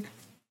Leipzig.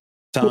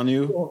 Telling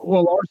you.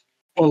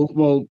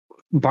 Well,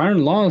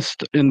 Bayern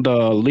lost in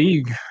the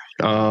league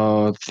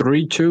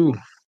 3-2.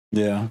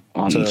 Yeah,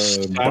 on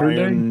Saturday.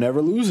 Bayern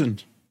never losing.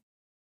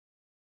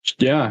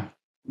 Yeah,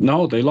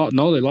 no, they lost.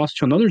 No, they lost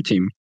to another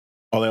team.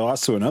 Oh, they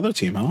lost to another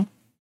team, huh?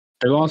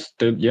 They lost.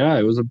 Yeah,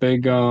 it was a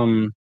big.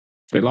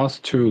 They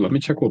lost to. Let me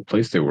check what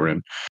place they were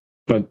in,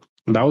 but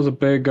that was a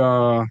big.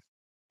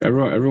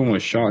 Everyone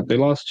was shocked. They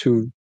lost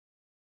to.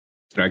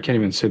 I can't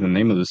even say the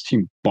name of this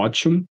team.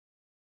 Bochum.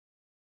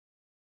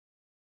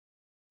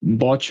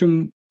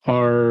 Bochum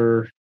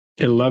are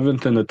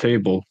 11th in the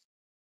table.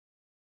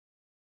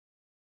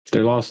 They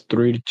lost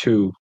 3-2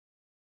 to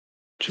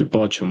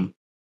Bochum.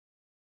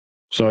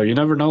 So you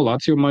never know.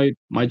 Lazio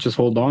might just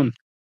hold on.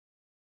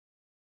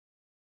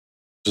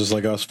 Just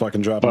like us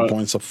fucking dropping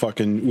points of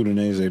fucking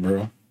Udinese,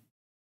 bro.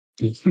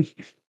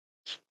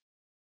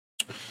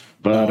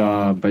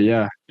 But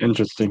yeah,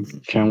 interesting.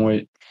 Can't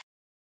wait.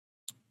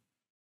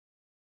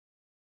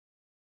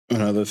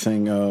 Another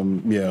thing,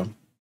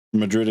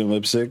 Madrid and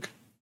Leipzig.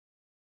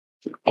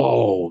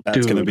 Oh,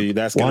 that's gonna be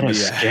a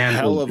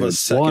hell of a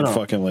second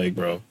fucking leg,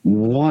 bro.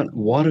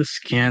 What a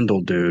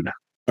scandal, dude.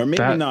 Or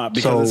maybe not,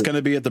 because it's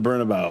gonna be at the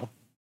Bernabeu.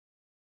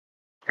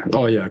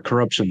 Oh yeah,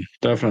 corruption,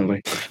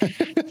 definitely.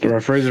 The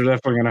referees are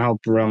definitely gonna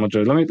help Real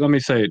Madrid. Let me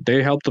say,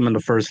 they helped them in the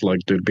first leg,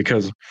 dude,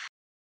 because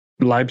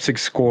Leipzig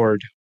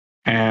scored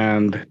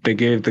and they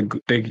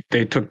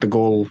took the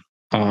goal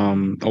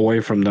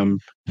away from them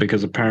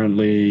because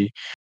apparently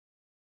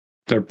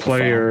their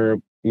player,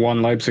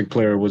 one Leipzig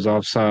player, was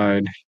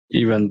offside.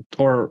 He was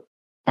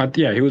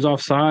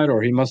offside,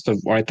 or he must have.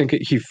 Or I think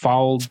he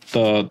fouled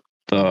the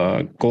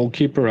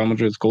goalkeeper, Real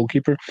Madrid's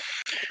goalkeeper.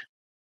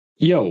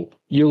 You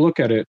look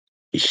at it.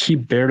 He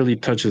barely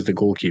touches the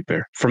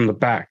goalkeeper from the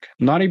back,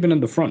 not even in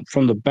the front,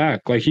 from the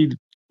back. Like he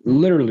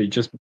literally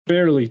just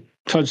barely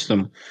touched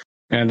them,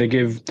 and they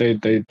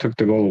took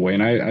the goal away.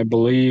 And I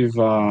believe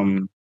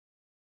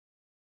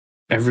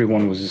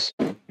everyone was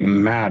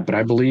mad, but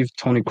I believe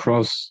Toni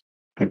Kroos.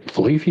 I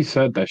believe he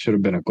said that should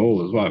have been a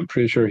goal as well. I'm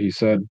pretty sure he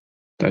said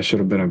that should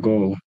have been a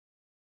goal.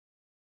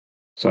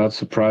 So that's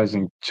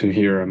surprising to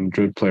hear a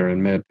Madrid player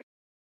admit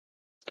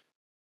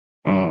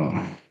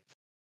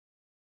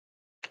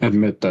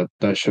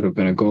that should have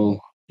been a goal.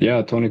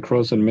 Yeah, Toni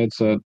Kroos admits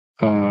that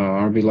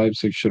RB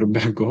Leipzig should have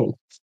been a goal.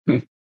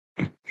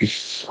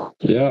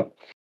 Yeah.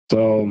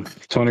 So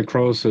Toni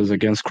Kroos is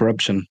against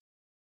corruption.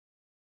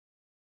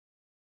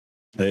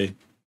 Hey,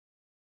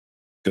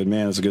 good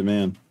man. It's a good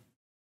man.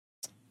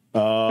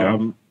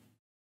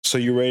 So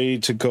you ready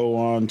to go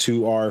on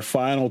to our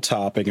final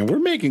topic? And we're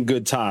making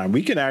good time.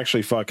 We can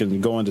actually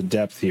fucking go into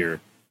depth here.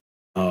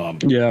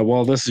 Yeah,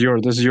 well, this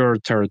is your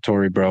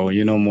territory, bro.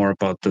 You know more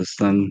about this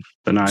than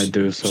I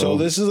do. So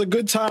this is a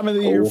good time of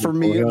the year for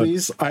me, at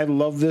least. I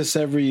love this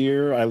every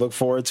year. I look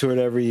forward to it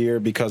every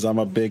year because I'm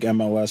a big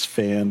MLS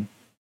fan.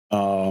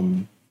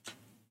 The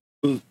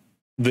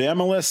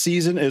MLS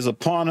season is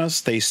upon us.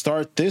 They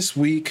start this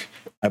week.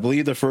 I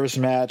believe the first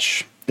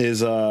match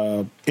is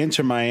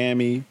Inter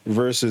Miami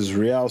versus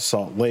Real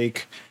Salt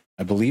Lake.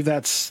 I believe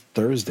that's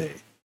Thursday.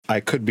 I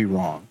could be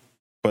wrong,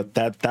 but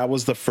that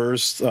was the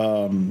first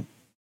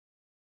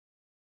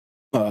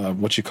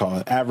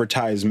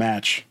advertised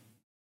match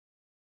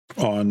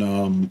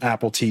on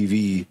Apple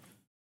TV,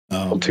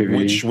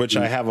 which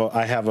I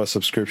have a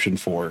subscription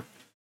for.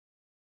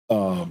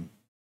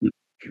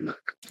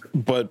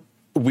 But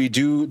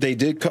they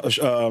did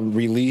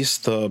release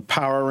the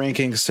power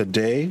rankings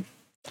today,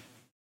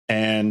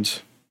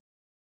 and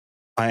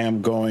I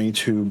am going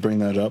to bring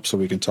that up so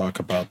we can talk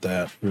about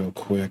that real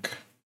quick.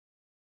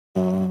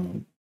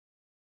 Pull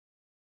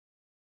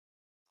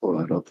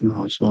that up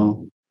now as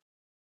well.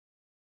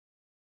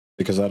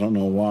 Because I don't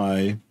know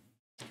why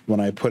when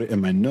I put it in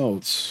my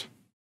notes,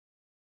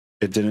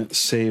 it didn't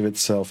save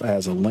itself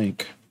as a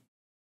link,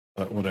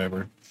 but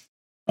whatever.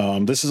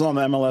 This is on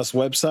the MLS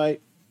website,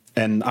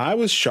 and I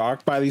was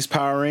shocked by these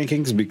power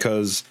rankings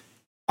because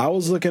I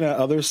was looking at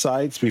other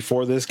sites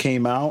before this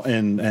came out,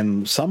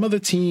 and some of the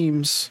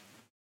teams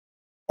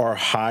are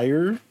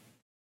higher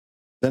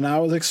than I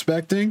was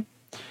expecting.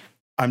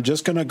 I'm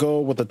just going to go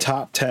with the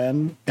top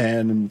 10,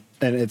 and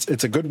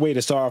it's a good way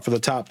to start off with the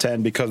top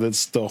 10 because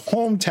it's the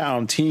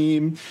hometown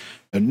team,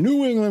 the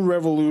New England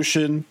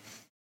Revolution.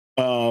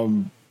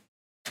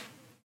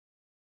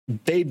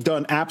 They've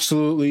done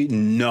absolutely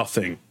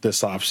nothing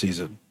this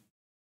offseason.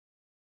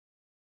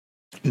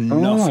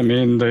 Nothing. Oh, I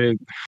mean, they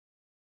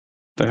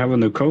have a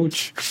new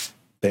coach.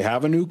 They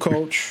have a new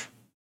coach,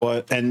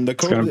 and the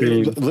coach.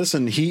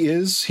 Listen, he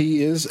is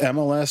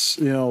MLS,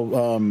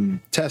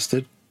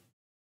 tested.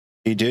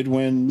 He did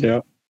win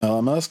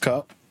MLS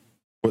Cup,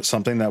 with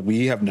something that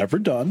we have never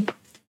done,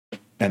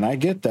 and I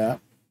get that.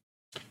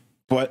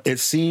 But it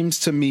seems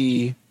to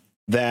me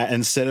that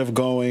instead of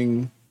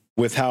going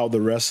with how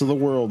the rest of the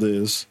world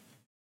is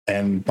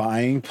and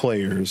buying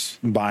players,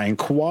 buying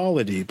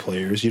quality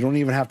players, you don't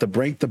even have to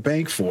break the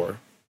bank for.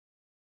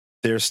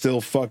 They're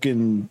still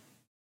fucking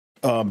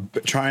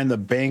trying to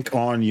bank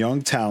on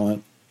young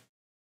talent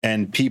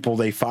and people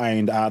they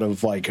find out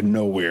of like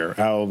nowhere,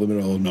 out of the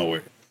middle of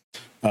nowhere.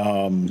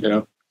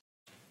 Now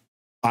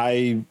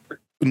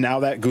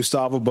that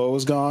Gustavo Bo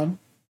is gone,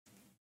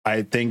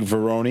 I think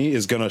Veroni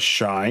is going to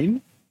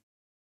shine.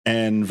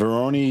 And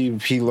Veroni,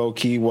 he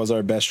low-key was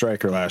our best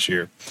striker last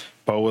year.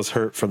 Bo was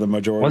hurt for the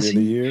majority of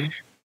the year.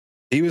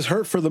 He was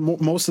hurt for the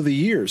most of the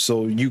year.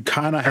 So you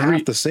kind of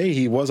have to say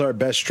he was our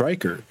best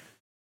striker.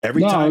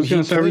 Every time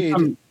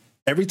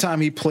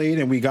he played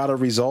and we got a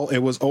result,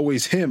 it was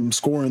always him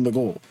scoring the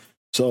goal.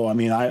 So, I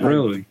mean,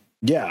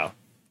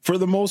 for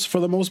the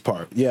most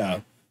part,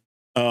 yeah.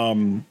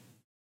 We're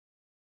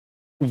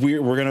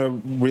going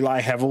to rely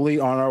heavily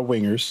on our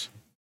wingers.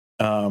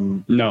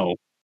 No.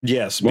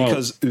 Yes,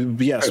 because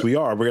we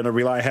are. We're going to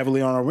rely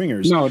heavily on our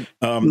wingers. No,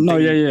 No,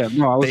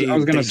 I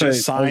was going to say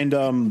just signed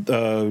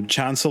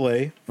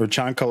Chancellay or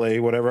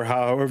Chancalay,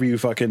 however you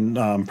fucking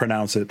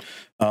pronounce it,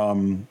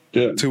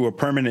 to a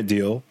permanent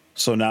deal.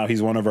 So now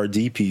he's one of our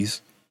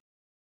DPs.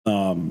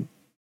 And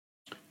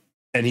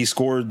he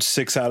scored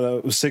 6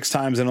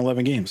 times in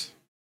 11 games.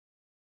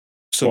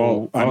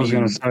 So I was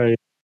going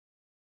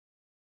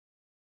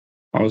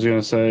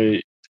to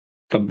say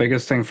the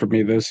biggest thing for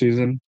me this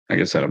season, like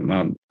I said, I'm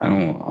not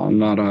an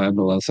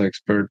MLS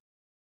expert.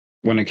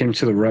 When it came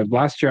to the Rev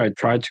last year, I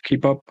tried to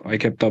keep up. I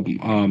kept up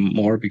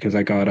more because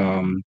I got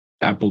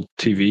Apple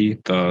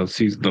TV, the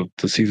season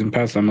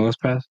pass, MLS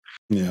pass.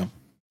 Yeah.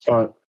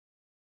 But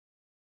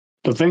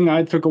the thing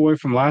I took away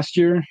from last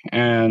year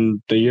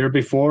and the year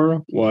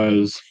before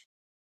was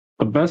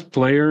the best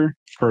player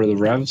for the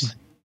Revs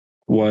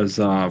was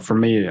for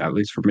me,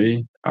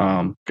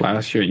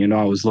 last year,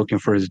 I was looking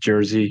for his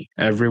jersey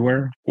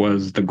everywhere,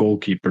 was the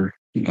goalkeeper,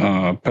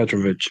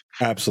 Petrovic.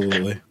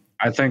 Absolutely.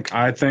 I think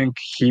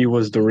he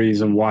was the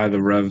reason why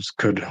the Revs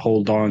could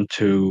hold on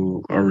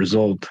to a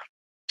result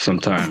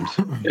sometimes.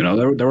 There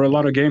were a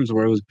lot of games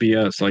where it was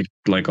BS,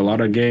 like a lot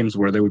of games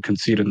where they would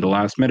concede in the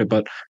last minute,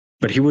 but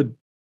he would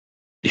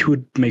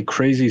make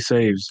crazy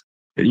saves.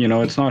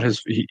 It's not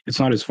his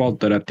fault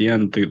that at the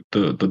end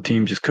the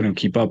team just couldn't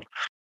keep up.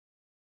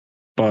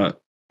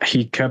 But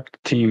he kept the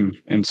team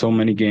in so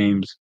many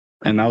games.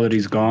 and now that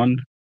he's gone,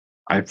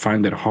 I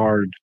find it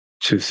hard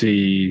to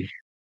see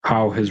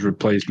how his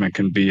replacement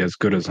can be as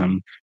good as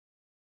him.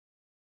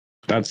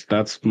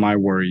 That's my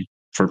worry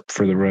for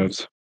the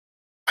Revs.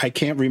 I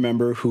can't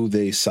remember who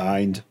they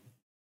signed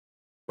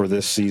for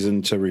this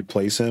season to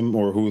replace him,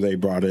 or who they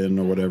brought in,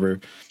 or whatever.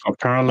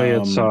 Apparently,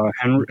 it's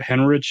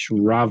Henrich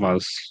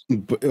Ravas.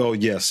 Oh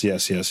yes. He's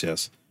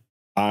 6'5".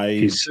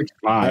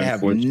 I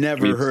have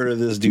never heard of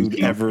this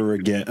dude ever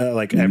again,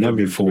 ever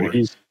before.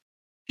 He's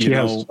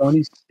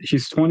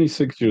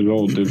 26 years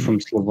old, dude,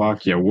 from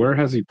Slovakia. Where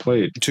has he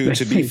played? To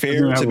be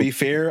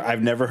fair,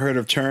 I've never heard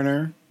of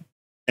Turner,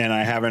 and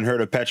I haven't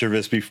heard of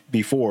Petrovic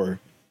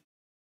before.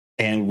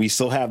 And we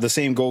still have the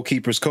same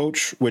goalkeepers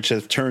coach, which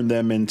has turned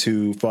them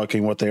into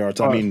fucking what they are.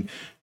 I mean,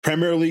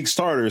 Premier League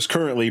starters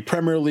currently,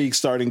 Premier League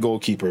starting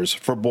goalkeepers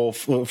for both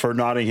for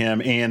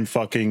Nottingham and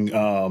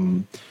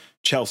fucking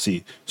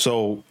Chelsea.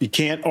 So you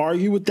can't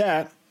argue with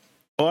that.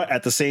 But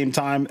at the same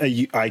time,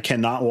 I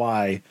cannot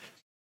lie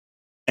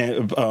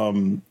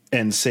and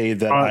say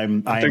that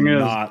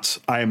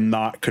I'm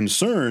not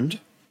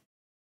concerned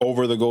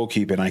over the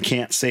goalkeeping. I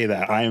can't say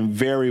that. I am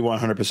very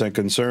 100%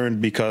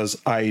 concerned, because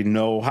I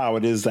know how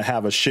it is to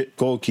have a shit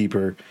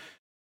goalkeeper,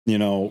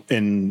 but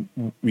a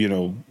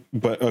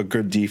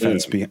good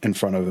defense be in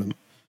front of him,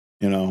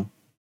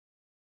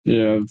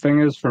 Yeah, the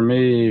thing is, for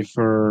me,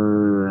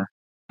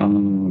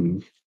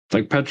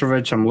 like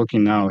Petrovic, I'm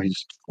looking now,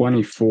 he's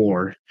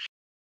 24.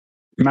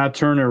 Matt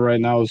Turner right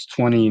now is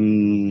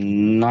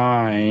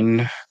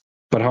 29.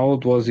 But how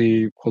old was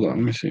he? Hold on,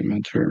 let me see.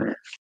 Matt Turner.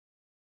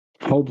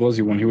 How old was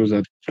he when he was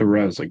at the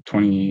Revs? Like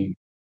 20,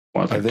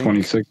 what, like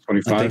 26,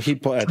 25? I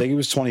think he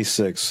was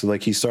 26.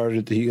 Like I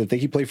think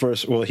he played for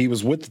us. Well, he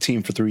was with the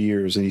team for 3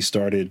 years, and he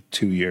started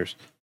 2 years.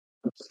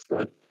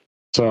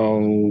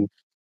 So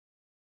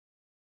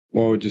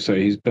what would you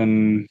say? It's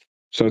been,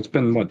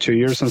 what, 2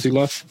 years since he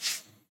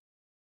left?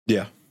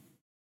 Yeah.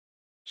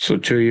 So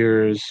 2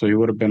 years. So he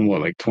would have been,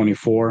 what, like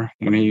 24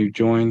 when he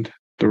joined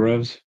the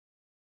Revs?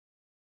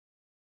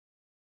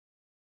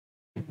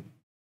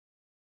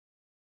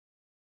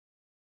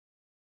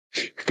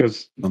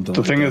 Because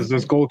the thing is,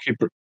 this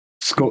goalkeeper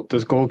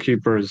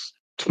is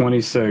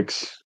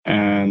 26,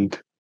 and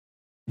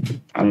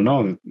I don't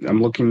know.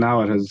 I'm looking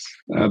now at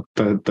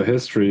the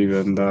history,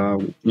 and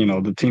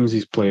the teams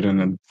he's played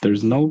in, and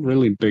there's no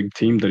really big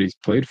team that he's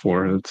played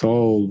for. It's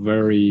all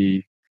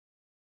very,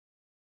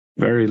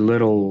 very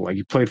little. Like,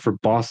 he played for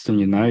Boston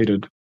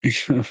United.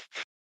 And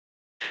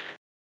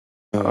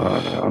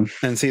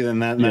see, then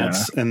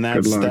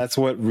that's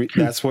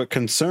what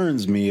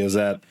concerns me, is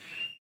that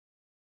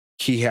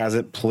he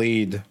hasn't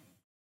played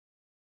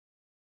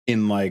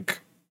in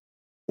like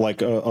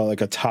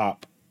a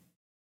top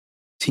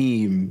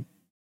team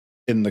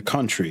in the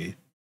country,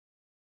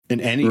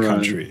 in any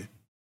country,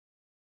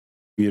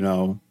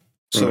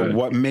 So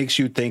what makes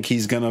you think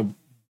he's gonna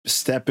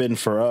step in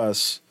for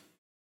us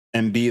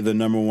and be the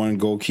number one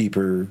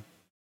goalkeeper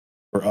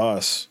for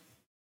us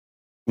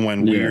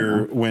when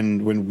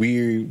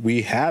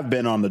we have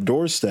been on the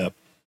doorstep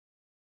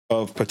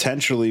of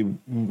potentially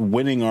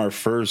winning our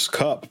first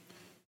cup,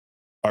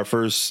 our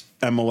first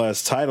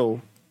MLS title?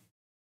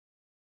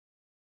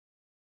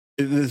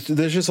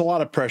 There's just a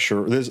lot of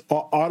pressure. There's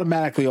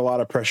automatically a lot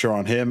of pressure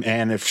on him,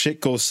 and if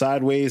shit goes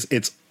sideways,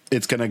 it's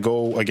going to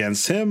go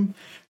against him,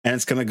 and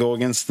it's going to go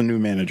against the new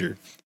manager.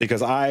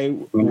 Because I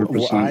am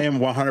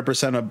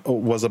 100%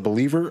 was a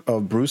believer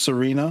of Bruce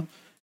Arena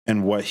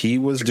and what he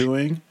was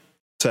doing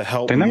to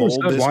help mold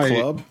this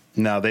club.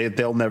 No,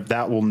 they'll never.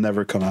 That will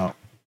never come out.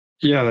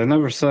 Yeah, they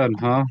never said,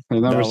 huh? They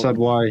never said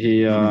why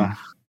he.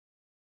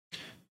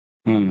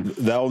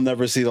 That'll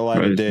never see the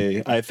light of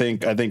day. I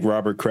think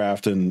Robert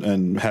Kraft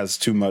and has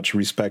too much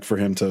respect for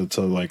him to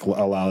like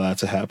allow that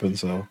to happen.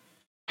 So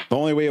the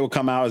only way it will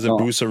come out is if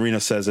Bruce Arena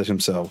says it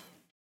himself.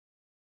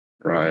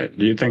 Right.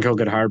 Do you think he'll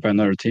get hired by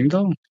another team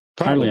though?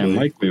 Probably. Highly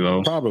unlikely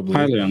though. Probably.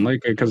 Highly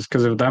unlikely, because if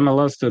the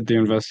MLS did the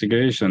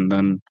investigation,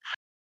 then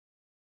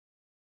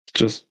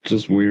just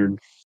weird.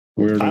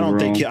 I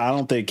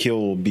don't think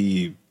he'll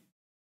be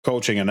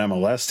coaching an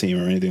MLS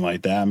team or anything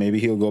like that.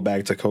 Maybe he'll go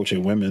back to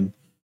coaching women.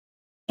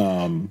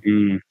 And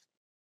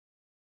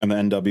the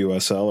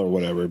NWSL or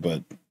whatever,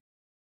 but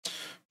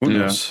who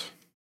knows?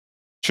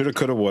 Shoulda,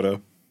 coulda, woulda,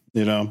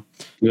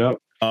 Yep.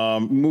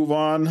 Move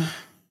on.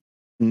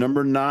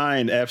 Number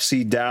 9,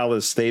 FC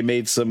Dallas. They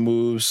made some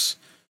moves.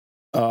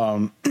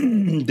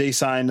 They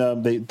signed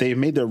they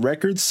made their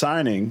record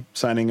signing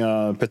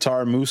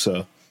Petar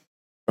Musa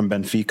from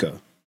Benfica.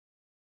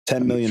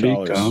 $10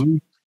 million.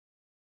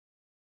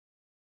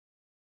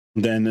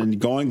 Then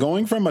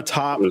going from a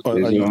top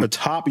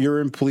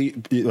European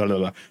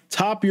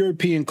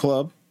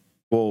club.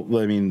 Well,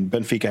 I mean,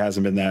 Benfica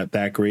hasn't been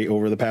that great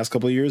over the past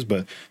couple of years,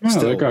 but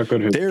still, they got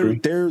good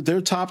history.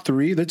 They're top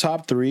three. They're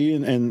top three,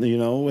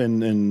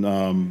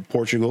 in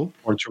Portugal.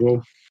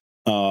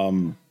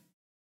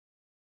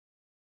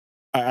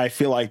 I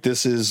feel like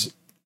this is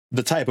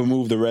the type of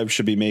move the Revs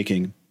should be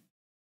making.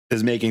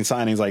 is making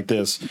signings like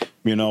this.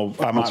 I'm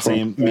not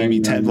saying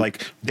maybe 10.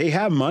 Like they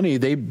have money.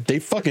 They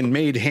fucking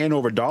made hand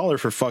over dollar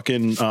for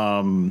fucking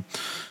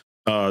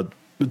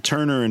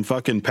Turner and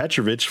fucking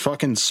Petrovic.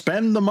 Fucking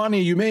spend the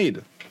money you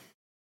made.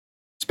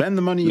 Spend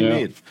the money you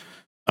made.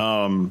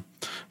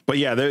 But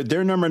yeah,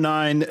 they're number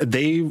 9.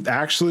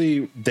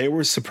 They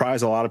were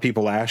surprised a lot of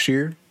people last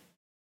year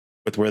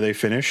with where they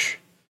finish.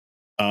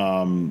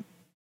 And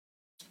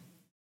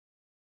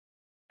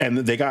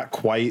they got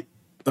quite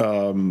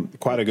a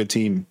good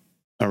team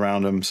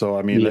around them. So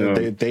I mean,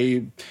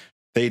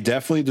 they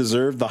definitely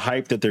deserve the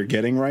hype that they're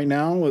getting right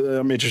now.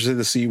 I'm interested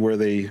to see where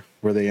they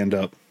end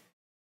up.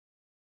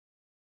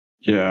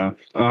 Yeah.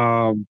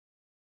 Not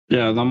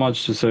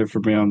much to say for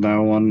me on that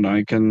one.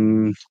 I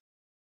can't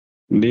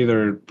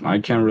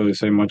really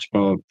say much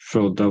about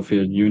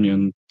Philadelphia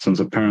Union, since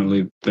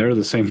apparently they're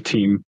the same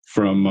team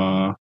from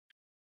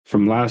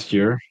last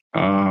year.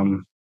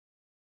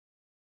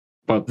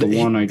 But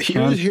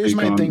here's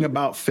my thing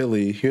about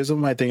Philly. Here's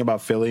my thing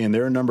about Philly, and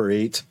they're number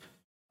 8.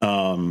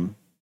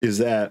 Is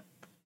that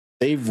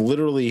they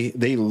literally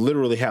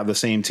have the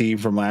same team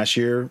from last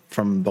year,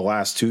 from the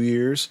last 2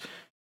 years,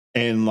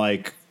 and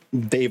like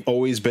they've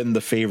always been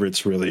the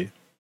favorites, really,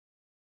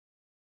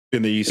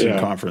 in the Eastern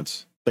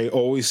Conference. They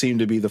always seem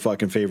to be the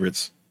fucking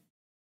favorites,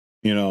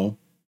 and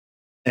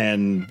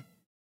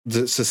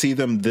to see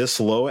them this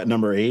low at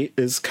number 8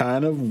 is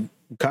kind of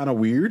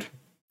weird.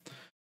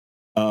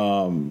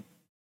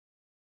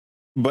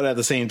 But at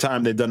the same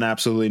time, they've done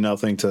absolutely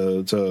nothing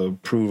to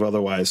prove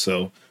otherwise.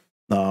 So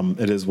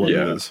it is what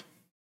it is.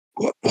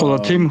 Well,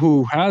 a team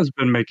who has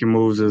been making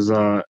moves is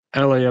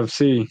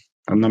LAFC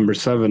at number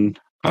 7.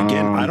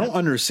 Again, I don't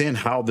understand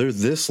how they're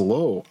this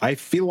low. I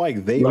feel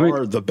like they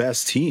are the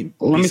best team.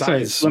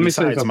 Besides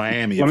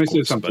Miami. Let me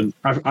say something.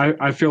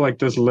 I feel like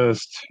this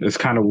list is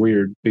kind of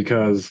weird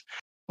because,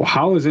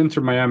 how is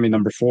Inter Miami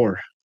number 4?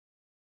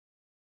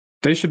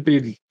 They should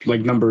be like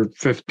number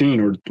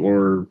 15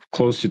 or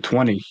close to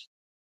 20.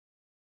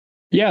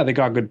 Yeah, they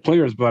got good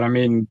players, but I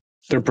mean,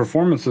 their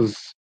performances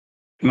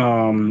at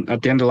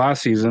the end of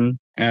last season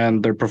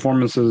and their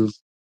performances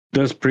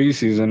this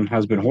preseason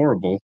has been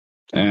horrible.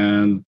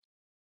 And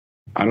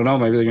I don't know,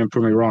 maybe they're going to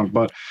prove me wrong.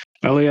 But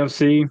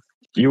LAFC,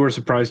 you were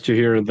surprised to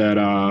hear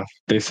that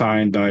they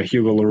signed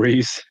Hugo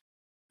Lloris.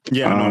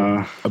 Yeah,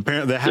 no,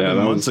 apparently that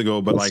happened months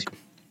ago, but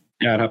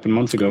it happened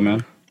months ago,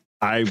 man.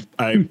 I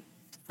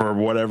for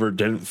whatever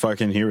didn't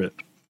fucking hear it.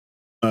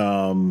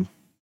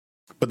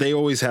 But they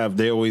always had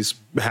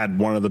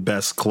one of the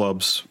best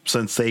clubs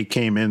since they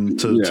came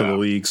into the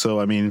league. So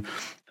I mean,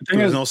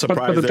 there's no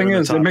surprise they're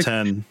in the top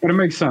 10. But it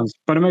makes sense.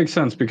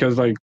 Because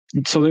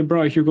so they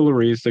brought Hugo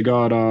Lloris. They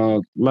got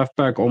left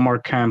back Omar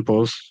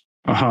Campos.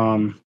 They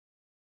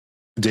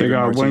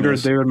got winger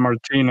David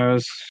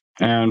Martinez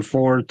and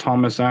forward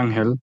Thomas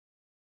Angel,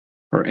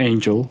 or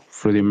Angel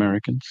for the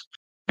Americans.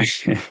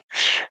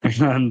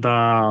 And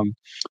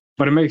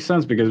but it makes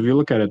sense because if you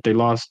look at it, they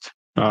lost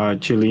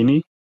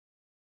Cellini.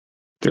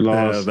 They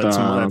lost.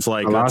 That's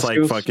like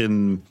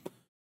fucking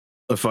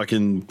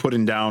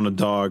putting down a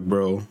dog,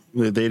 bro.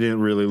 They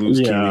didn't really lose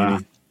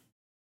Cellini.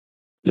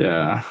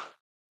 Yeah.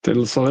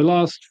 So they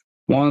lost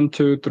 1,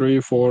 2, 3,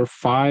 4,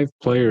 5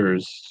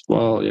 players.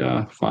 Well,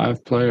 yeah,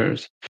 5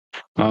 players.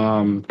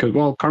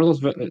 Because Carlos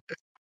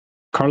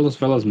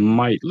Velas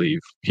might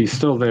leave. He's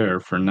still there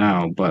for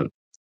now, but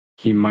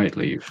he might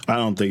leave. I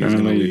don't think he's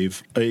gonna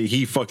leave.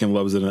 He fucking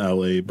loves it in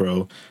LA,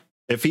 bro.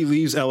 If he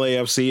leaves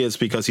LAFC, it's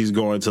because he's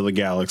going to the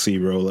Galaxy,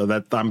 bro.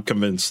 That I'm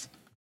convinced.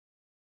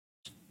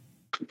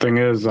 Thing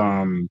is,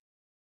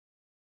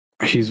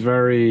 he's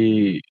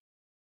very.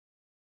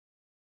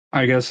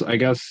 I guess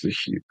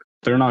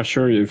they're not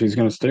sure if he's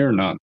going to stay or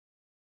not.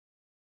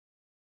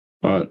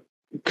 But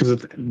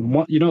because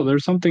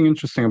there's something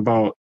interesting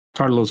about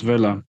Carlos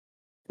Vela,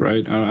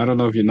 right? I don't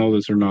know if you know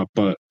this or not,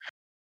 but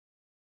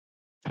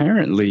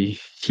apparently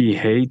he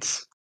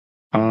hates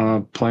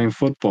playing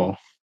football.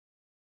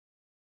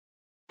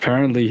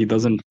 Apparently he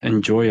doesn't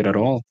enjoy it at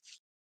all.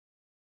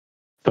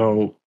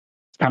 So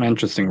kind of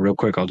interesting. Real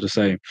quick, I'll just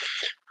say,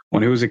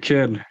 when he was a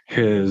kid,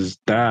 his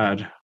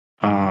dad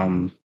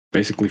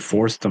basically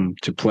forced him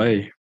to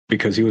play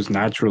because he was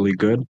naturally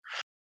good.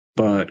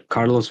 But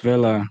Carlos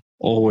Vela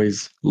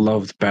always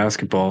loved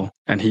basketball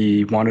and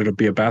he wanted to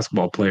be a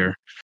basketball player.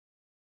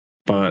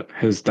 But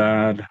his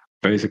dad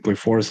basically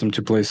forced him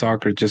to play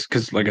soccer just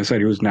because, like I said,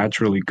 he was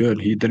naturally good.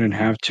 He didn't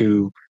have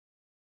to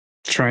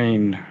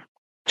train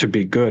to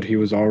be good. He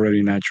was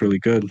already naturally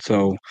good.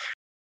 So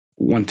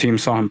when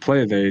teams saw him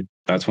play,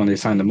 that's when they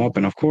signed him up.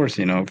 And of course,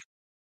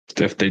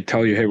 if they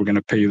tell you, hey, we're going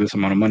to pay you this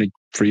amount of money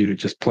for you to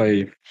just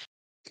play,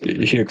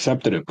 he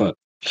accepted it. But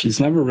he's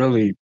never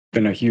really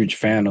been a huge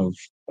fan of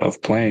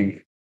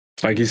playing.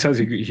 Like he says,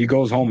 he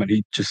goes home and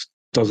he just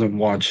doesn't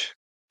watch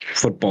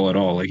football at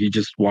all. Like he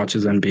just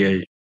watches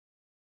NBA.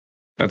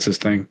 That's his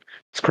thing.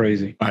 It's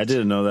crazy. I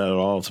didn't know that at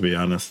all, to be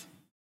honest.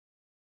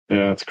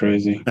 Yeah, it's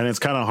crazy. And it's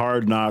kind of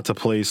hard not to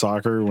play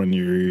soccer when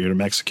you're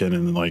Mexican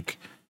and like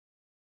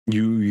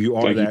you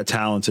are that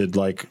talented.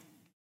 Like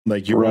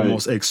you're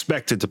almost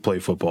expected to play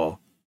football.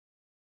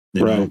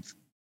 you know,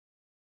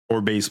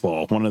 or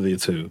baseball, one of the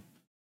two.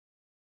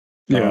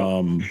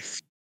 Yeah.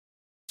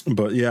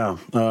 But yeah,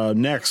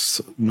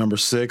 next, number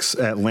 6,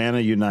 Atlanta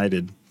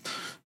United.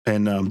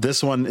 And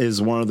this one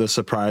is one of the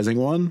surprising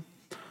one.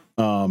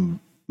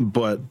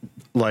 But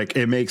like,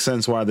 it makes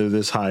sense why they're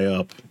this high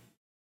up.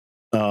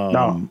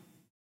 Now,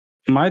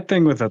 my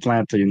thing with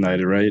Atlanta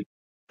United, right?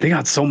 They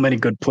got so many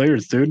good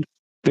players, dude.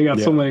 They got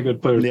so many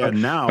good players. Yeah,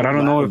 but I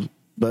don't know if...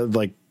 But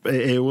like,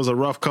 it was a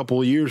rough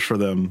couple of years for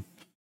them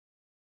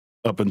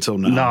up until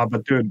now. Nah,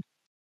 but dude,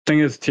 thing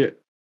is,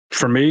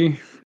 for me,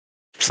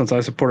 since I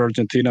support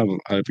Argentina,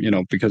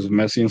 because of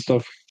Messi and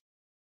stuff,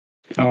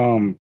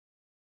 Thiago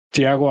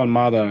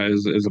Almada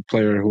is a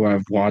player who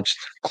I've watched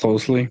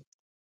closely.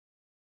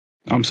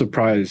 I'm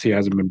surprised he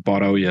hasn't been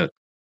bought out yet.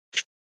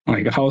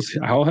 Like,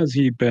 how has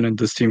he been in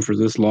this team for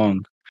this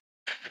long?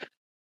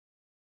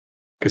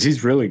 Because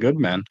he's really good,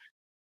 man.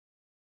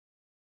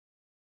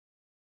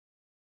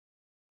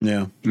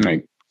 Yeah,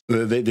 like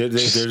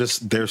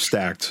they're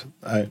stacked.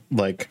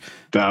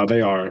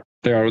 They are.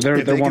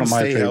 They're one of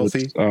my favorites.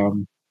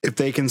 If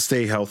they can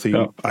stay healthy,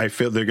 I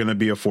feel they're going to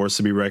be a force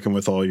to be reckoned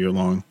with all year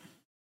long.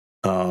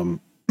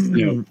 And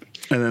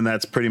then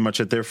that's pretty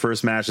much it. Their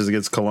first match is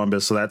against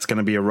Columbus, so that's going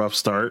to be a rough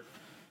start.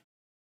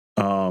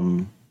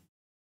 Columbus,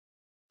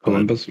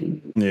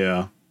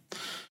 yeah,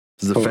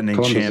 the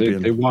defending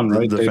champion. They won,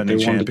 right? Defending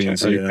they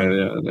champions.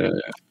 Yeah.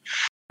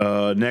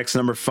 Next,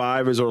 number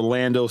 5 is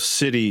Orlando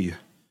City.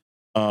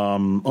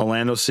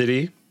 Orlando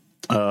City,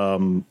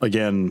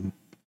 again,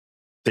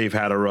 they've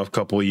had a rough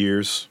couple of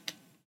years,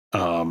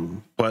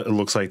 but it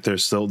looks like they're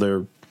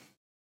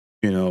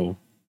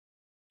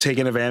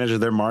taking advantage of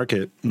their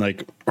market.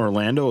 Like,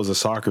 Orlando is a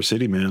soccer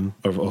city, man,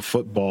 a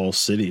football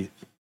city.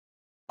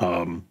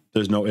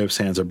 There's no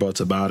ifs, ands, or buts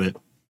about it.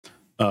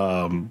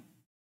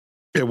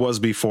 It was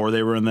before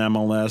they were in the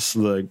MLS.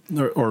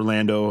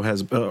 Orlando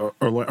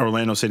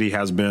City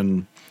has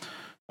been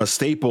a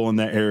staple in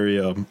that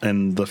area,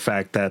 and the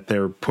fact that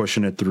they're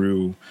pushing it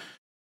through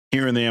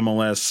here in the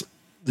MLS,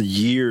 the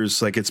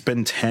years, like, it's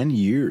been 10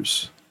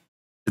 years,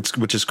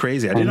 which is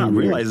crazy. I did not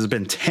realize it's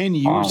been 10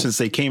 years since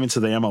they came into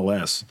the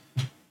MLS.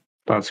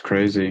 That's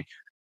crazy.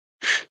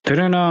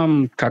 Didn't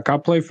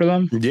Kaká play for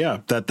them? Yeah,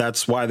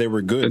 that's why they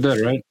were good. They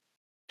did, right?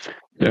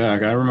 Yeah,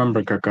 I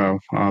remember Kaká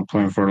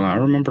playing for them. I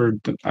remember.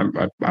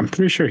 I'm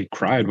pretty sure he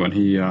cried when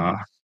he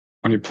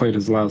played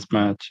his last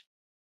match.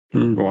 I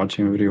remember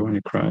watching a video when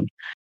he cried.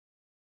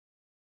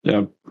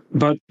 Yeah,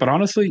 but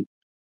honestly,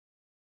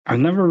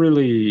 I've never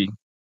really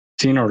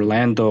seen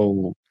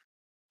Orlando.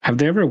 Have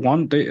they ever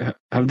won?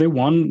 Have they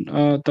won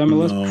the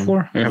MLS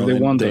before? Have they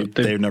won?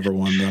 They've never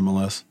won the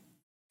MLS.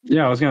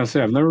 Yeah, I was gonna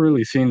say I've never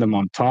really seen them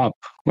on top.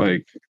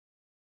 Like,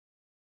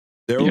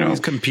 they're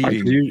always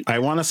competing. I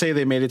want to say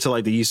they made it to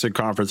like the Eastern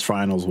Conference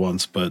Finals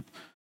once, but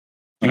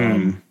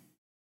they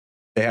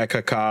had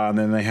Kaká, and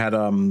then they had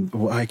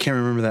I can't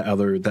remember that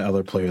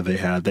other player they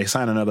had. They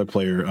signed another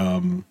player.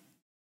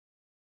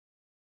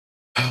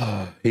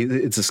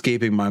 It's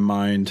escaping my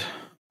mind.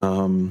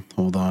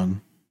 Hold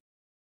on.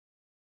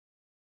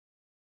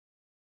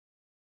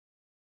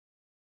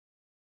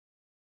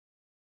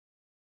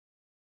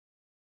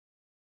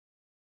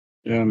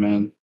 Yeah,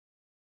 man.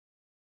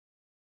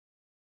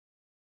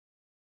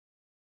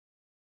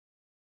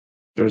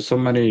 There's so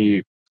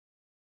many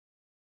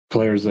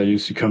players that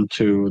used to come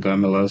to the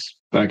MLS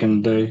back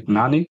in the day.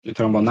 Nani? You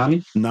talking about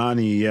Nani?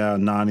 Nani, yeah,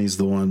 Nani's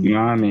the one.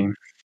 Nani.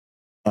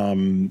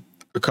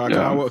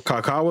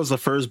 Kaká was the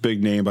first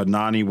big name, but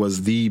Nani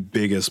was the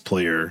biggest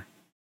player.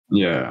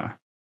 Yeah.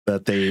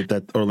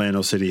 That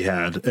Orlando City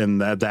had,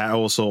 and that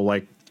was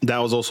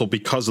also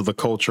because of the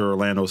culture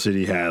Orlando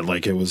City had.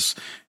 Like, it's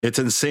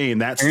insane.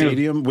 That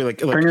stadium, we're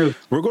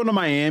going to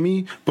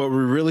Miami, but we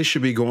really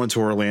should be going to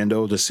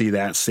Orlando to see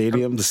that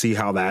stadium, to see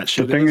how that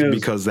shit is,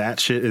 because that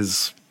shit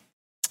is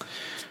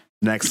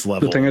next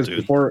level. The thing is,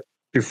 dude.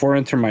 before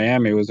Inter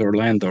Miami, it was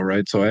Orlando,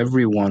 right? So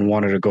everyone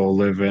wanted to go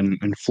live in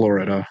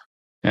Florida,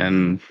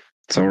 and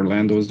so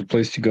Orlando was the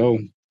place to go.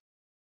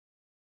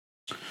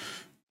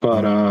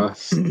 But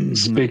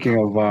speaking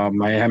of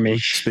Miami,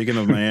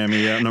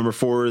 yeah, number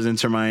 4 is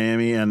Inter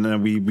Miami, and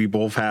then we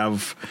both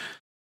have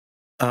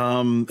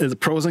the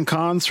pros and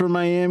cons for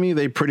Miami.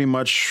 They pretty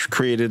much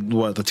created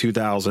the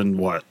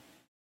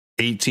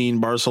 2018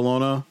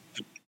 Barcelona,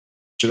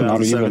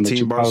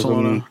 2017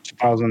 Barcelona,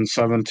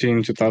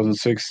 2017,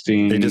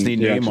 2016. They just need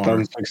Neymar.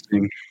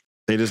 2016.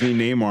 They just need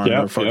Neymar. And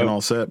they're fucking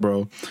all set,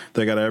 bro.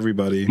 They got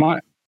everybody.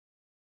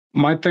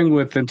 My thing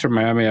with Inter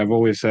Miami, I've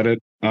always said it,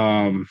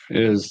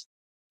 is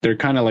they're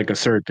kind of like a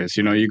circus.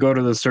 You go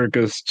to the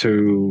circus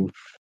to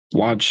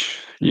watch,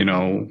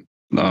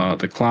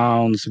 the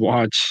clowns,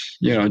 watch,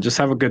 just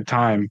have a good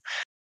time.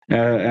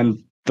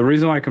 And the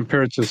reason why I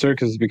compare it to a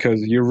circus is because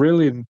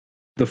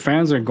the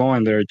fans are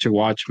going there to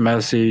watch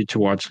Messi, to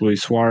watch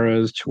Luis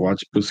Suarez, to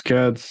watch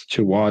Busquets,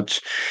 to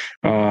watch,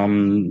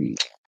 who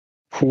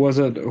was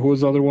it? Who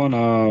was the other one?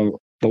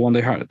 The one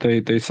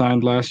they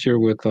signed last year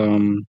with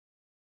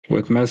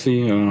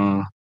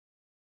Messi,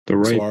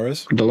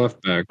 Suarez? the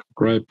left back,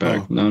 right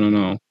back.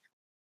 No.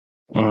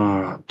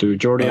 Dude,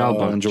 Jordi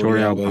Alba. And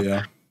Jordi Alba,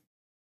 yeah.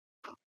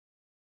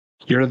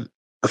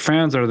 The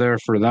fans are there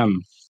for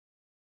them.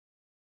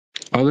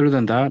 Other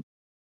than that,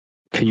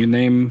 can you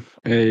name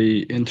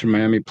a Inter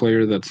Miami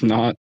player that's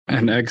not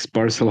an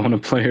ex-Barcelona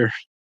player?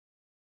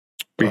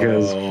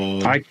 Because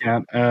I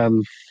can't.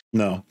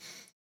 No,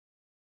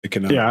 I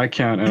cannot. Yeah, I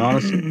can't.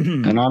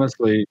 And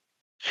honestly,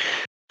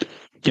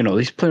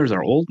 these players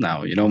are old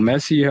now.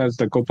 Messi has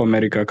the Copa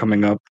America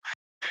coming up.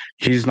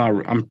 He's not.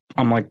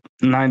 I'm like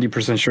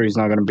 90% sure he's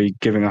not going to be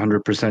giving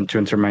 100% to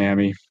Inter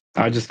Miami.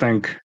 I just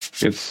think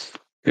it's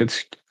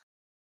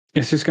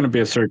just going to be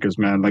a circus,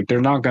 man. Like, they're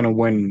not going to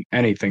win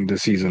anything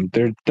this season.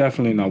 They're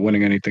definitely not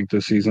winning anything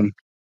this season.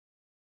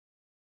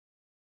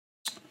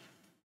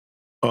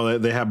 Oh,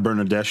 they have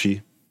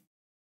Bernardeschi.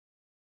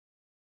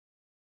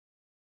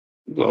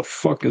 The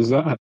fuck is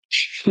that?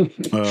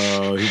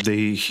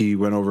 He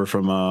went over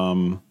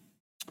from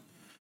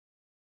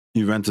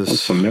Juventus.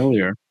 That's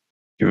familiar.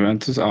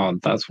 Juventus. Oh,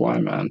 that's why,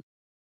 man.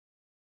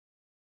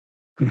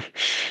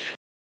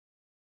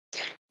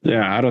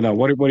 Yeah, I don't know.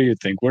 What do you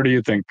think? Where do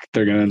you think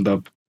they're gonna end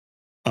up?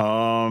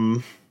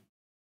 I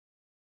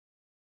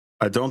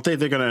don't think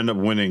they're gonna end up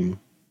winning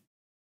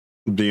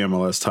the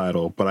MLS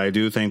title, but I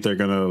do think they're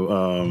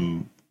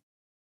gonna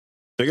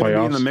be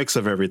in the mix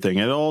of everything.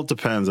 It all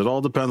depends. It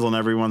all depends on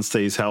everyone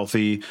stays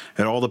healthy.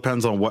 It all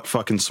depends on what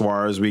fucking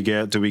Suarez we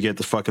get. Do we get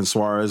the fucking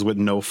Suarez with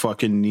no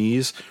fucking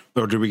knees,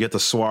 or do we get the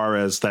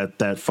Suarez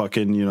that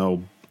fucking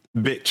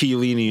bit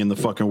Chiellini in the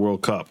fucking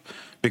World Cup?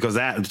 Because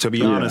that, to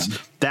be honest,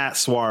 that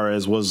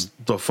Suarez was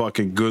the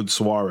fucking good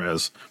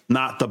Suarez,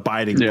 not the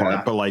biting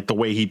part, but like the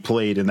way he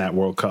played in that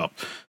World Cup.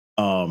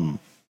 I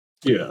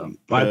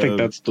think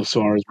that's the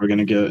Suarez we're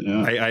gonna get.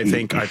 Yeah. I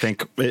think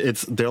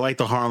they're like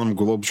the Harlem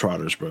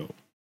Globetrotters, bro.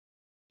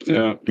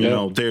 Yeah,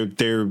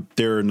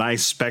 they're a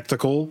nice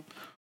spectacle,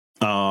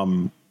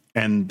 and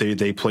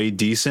they play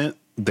decent.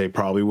 They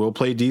probably will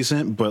play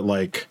decent, but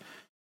like,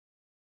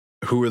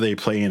 who are they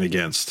playing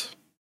against?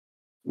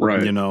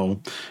 Right.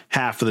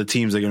 Half of the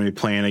teams they're going to be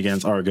playing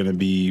against are going to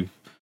be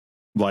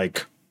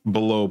like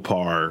below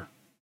par.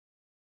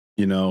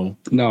 No,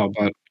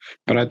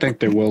 but I think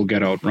they will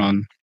get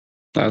outrun.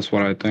 That's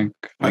what I think.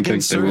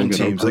 Against certain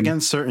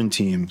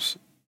teams,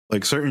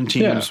 like certain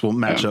teams will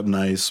match up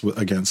nice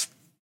against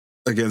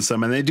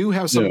them, and they do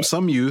have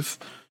some youth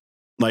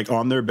like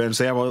on their bench.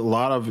 They have a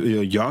lot of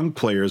young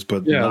players,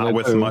 but not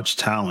with much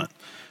talent.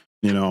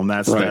 And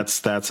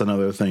that's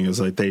another thing is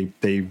like they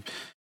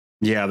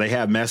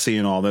have Messi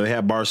and all that. They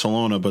have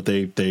Barcelona, but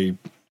they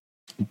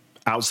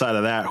outside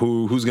of that,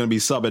 who's going to be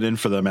subbing in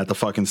for them at the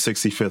fucking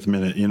 65th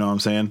minute? You know what I'm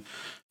saying?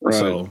 Right.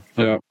 So,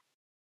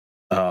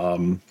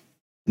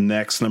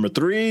 next, number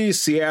 3,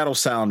 Seattle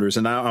Sounders,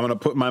 and now I'm going to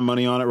put my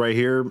money on it right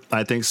here.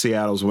 I think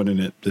Seattle's winning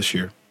it this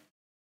year.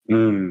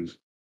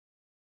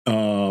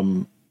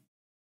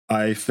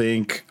 I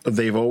think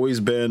they've always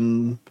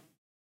been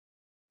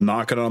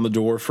knocking on the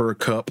door for a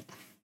cup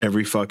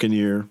every fucking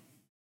year.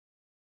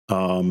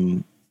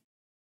 I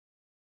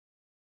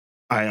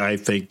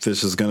think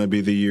this is going to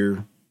be the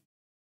year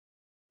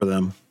for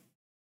them.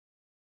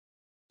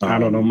 I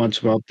don't know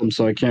much about them,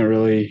 so I can't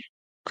really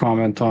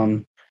comment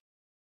on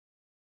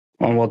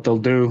what they'll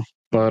do.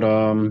 But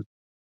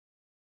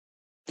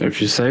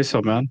if you say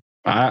so, man.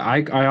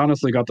 I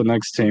honestly got the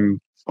next team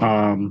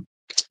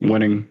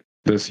winning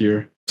this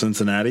year.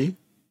 Cincinnati?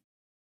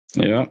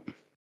 Yep.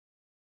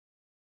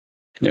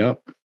 They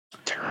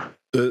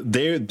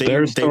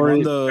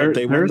won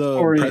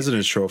the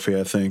President's Trophy,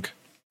 I think.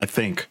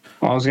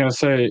 I was gonna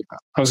say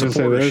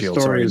their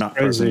story is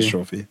crazy.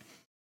 Trophy.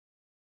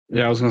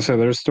 Yeah, I was gonna say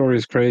their story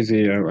is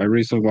crazy. I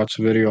recently watched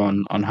a video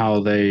on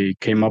how they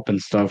came up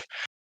and stuff.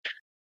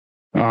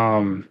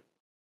 Their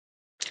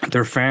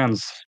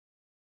fans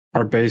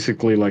are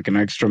basically like an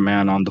extra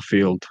man on the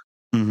field.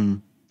 Mm-hmm.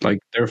 Like,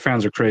 their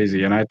fans are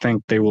crazy, and I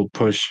think they will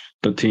push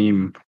the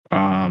team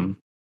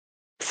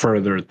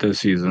further this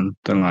season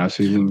than last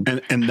season.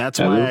 And that's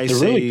why I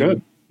say really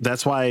good.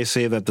 That's why I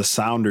say that the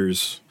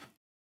Sounders,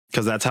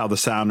 because that's how the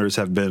Sounders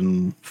have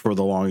been for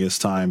the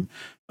longest time.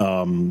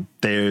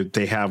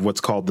 They have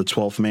what's called the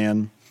 12th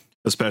man,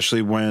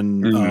 especially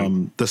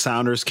when the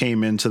Sounders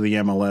came into the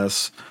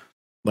MLS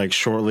like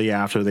shortly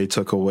after they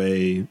took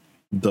away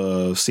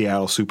the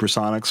Seattle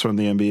Supersonics from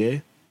the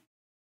NBA.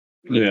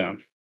 Yeah.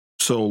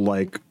 So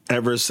like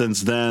ever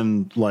since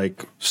then,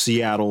 like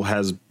Seattle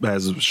has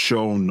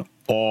shown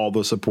all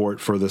the support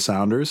for the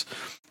Sounders.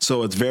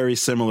 So it's very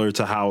similar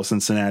to how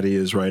Cincinnati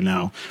is right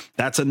now.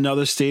 That's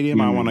another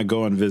stadium I want to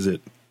go and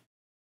visit.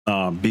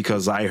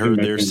 Because I heard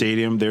their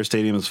stadium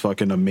is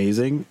fucking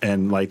amazing,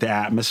 and like the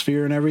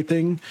atmosphere and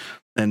everything.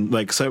 And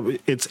like, so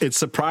it's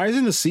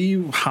surprising to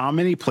see how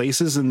many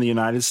places in the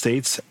United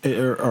States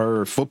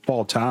are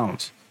football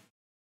towns.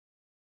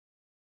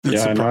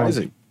 It's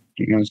surprising.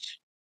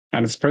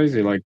 And it's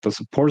crazy. Like, the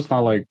support's not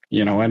like,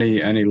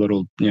 any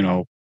little,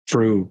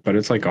 crew, but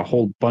it's like a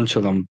whole bunch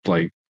of them,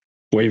 like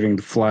waving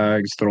the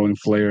flags, throwing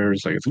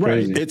flares. Like, it's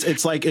crazy. Right.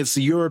 It's like, it's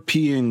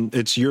European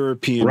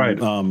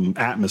right.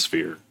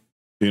 Atmosphere.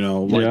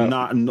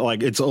 Not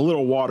like it's a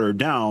little watered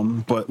down,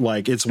 but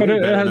like it's way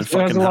better than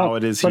fucking how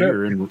it is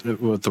here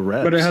with the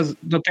Revs. But it has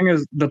the thing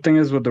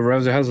is with the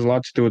Revs, it has a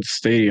lot to do with the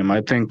stadium.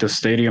 I think the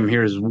stadium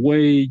here is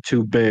way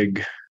too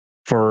big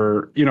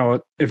for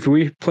if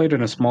we played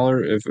in a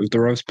smaller, if the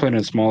Revs played in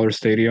a smaller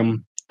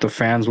stadium, the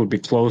fans would be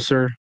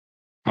closer.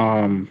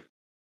 Because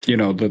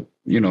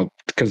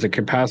the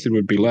capacity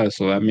would be less,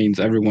 so that means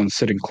everyone's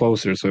sitting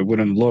closer, so it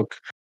wouldn't look.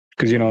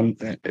 Because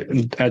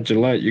at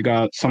Gillette, you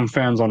got some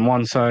fans on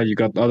one side, you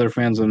got the other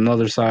fans on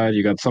another side,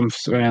 you got some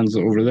fans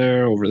over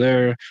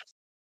there.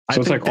 So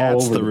it's like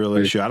all over the real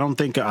issue. I don't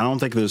think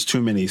there's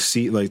too many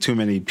too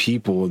many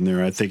people in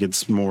there. I think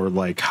it's more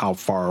like how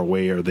far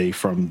away are they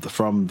from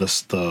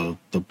the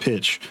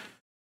pitch.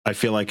 I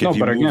feel like if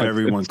you move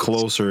everyone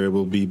closer, it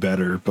will be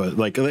better. But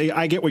like,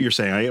 I get what you're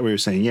saying.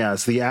 Yeah,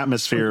 it's the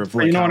atmosphere of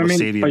like how the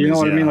stadium is. You know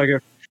what I mean? Like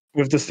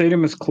if the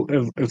stadium is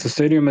if the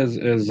stadium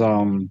is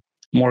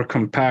more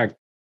compact,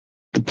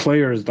 the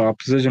players, the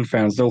opposition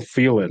fans, they'll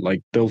feel it.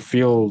 Like they'll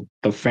feel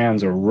the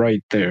fans are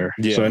right there.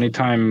 Yeah. So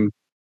anytime,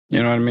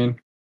 you know what I mean?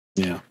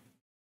 Yeah.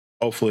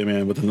 Hopefully,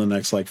 man, within the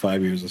next like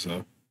 5 years or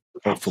so.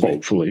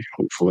 Hopefully.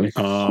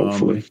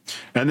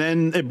 And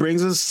then it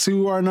brings us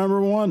to our number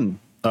one.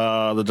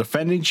 The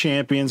defending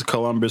champions,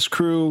 Columbus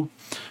Crew.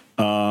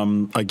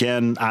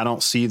 Again, I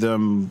don't see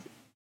them.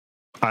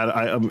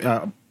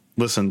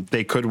 Listen,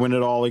 they could win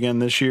it all again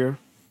this year.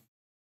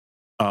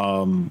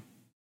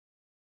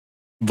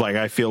 Like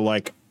I feel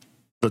like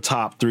the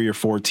top 3 or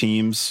 4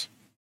 teams,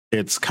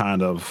 it's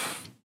kind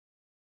of.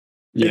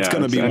 It's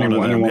going to be one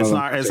of them.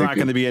 It's not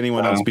going to be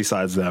anyone else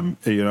besides them.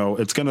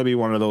 It's going to be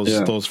one of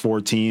those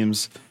 4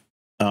 teams.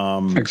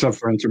 Except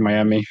for Inter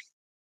Miami.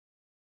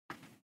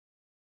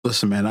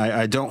 Listen, man,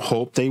 I don't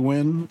hope they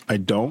win. I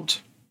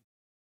don't.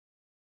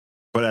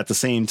 But at the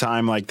same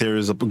time, like there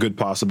is a good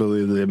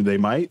possibility that they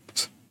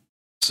might.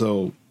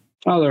 So.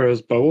 Oh, there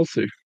is, but we'll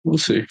see.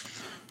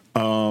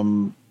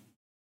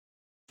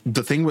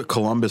 The thing with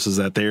Columbus is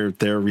that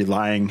they're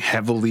relying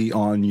heavily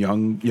on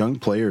young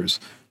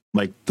players.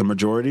 Like the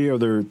majority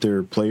of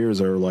their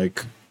players are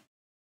like,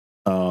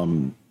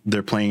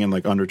 they're playing in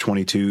like under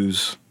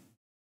 22s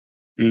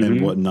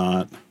and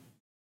whatnot.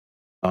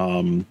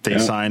 They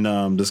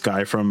signed this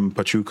guy from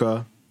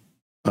Pachuca.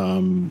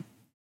 I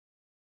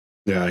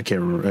can't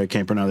remember. I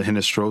can't pronounce it.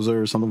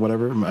 Hinestroza or something,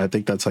 whatever. I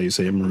think that's how you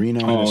say it. Marino.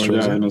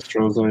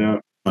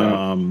 Hinestroza,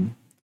 yeah.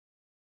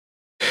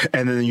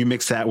 And then you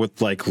mix that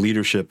with like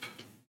leadership,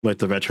 like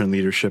the veteran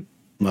leadership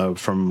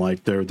from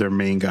like their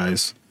main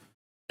guys,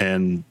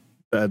 and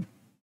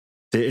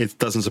it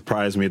doesn't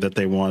surprise me that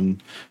they won.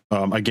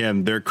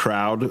 Again, their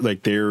crowd,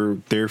 like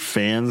their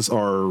fans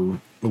are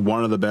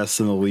one of the best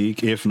in the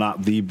league, if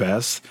not the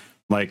best.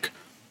 Like,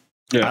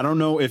 I don't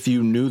know if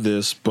you knew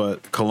this,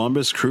 but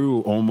Columbus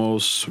Crew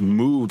almost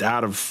moved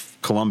out of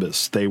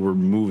Columbus. They were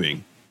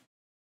moving.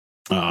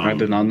 I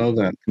did not know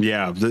that.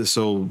 Yeah,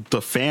 so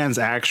the fans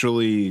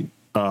actually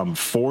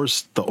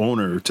forced the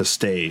owner to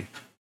stay.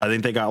 I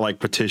think they got like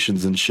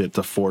petitions and shit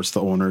to force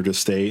the owner to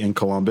stay in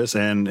Columbus,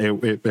 and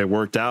it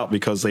worked out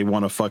because they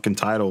won a fucking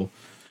title.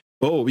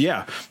 Oh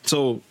yeah,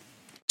 so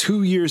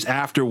 2 years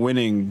after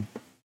winning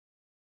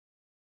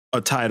a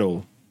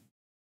title,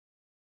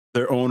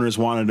 their owners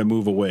wanted to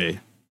move away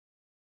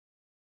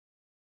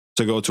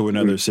to go to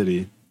another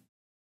city,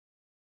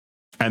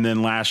 and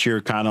then last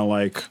year, kind of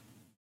like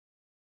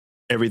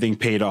everything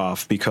paid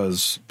off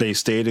because they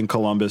stayed in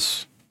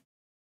Columbus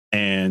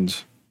and.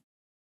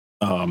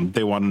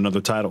 They won another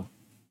title,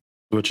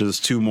 which is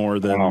 2 more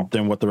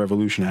than what the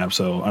Revolution have.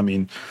 So, I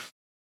mean,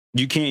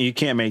 you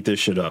can't make this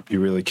shit up.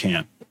 You really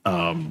can't.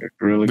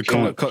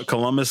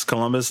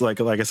 Columbus, like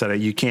I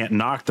said, you can't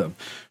knock them.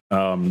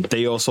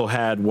 They also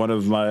had one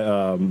of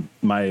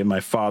my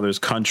father's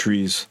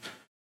country's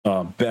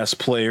best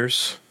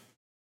players,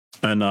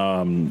 and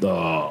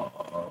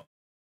I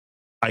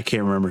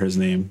can't remember his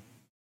name.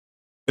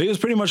 But he was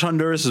pretty much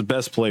Honduras'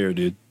 best player,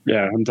 dude.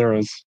 Yeah,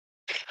 Honduras.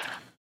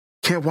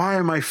 Why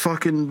am I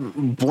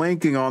fucking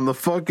blanking on the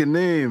fucking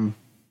name?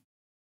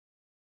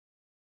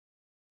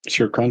 It's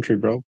your country,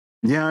 bro.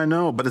 Yeah, I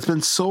know, but it's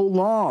been so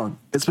long.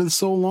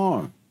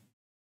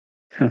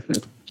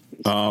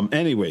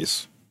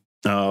 Anyways,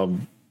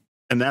 and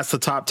that's the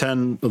top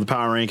 10 of the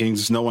power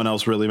rankings. No one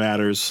else really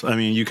matters. I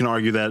mean, you can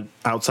argue that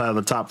outside of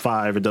the top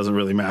 5, it doesn't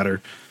really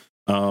matter.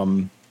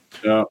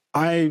 Yeah.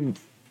 I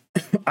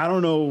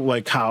don't know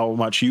like how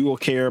much you will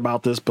care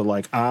about this, but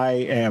like I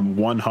am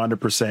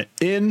 100%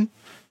 in.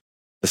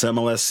 This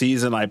MLS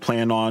season, I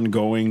plan on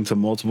going to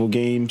multiple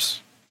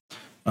games.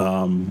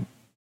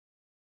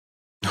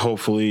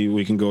 Hopefully,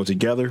 we can go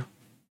together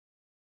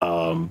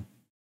and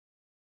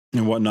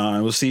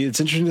whatnot. We'll see. It's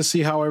interesting to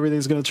see how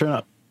everything's going to turn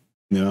up.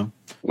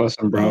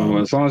 Listen, bro.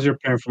 As long as you're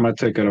paying for my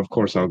ticket, of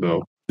course I'll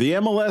go. The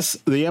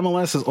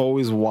MLS is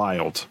always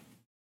wild.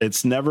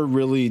 It's never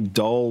really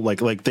dull.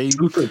 Like they.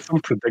 It's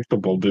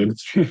unpredictable, dude.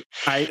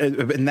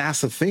 And that's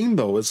the thing,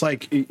 though. It's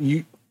like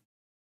you.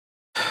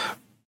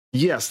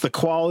 Yes, the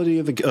quality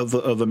of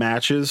the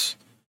matches,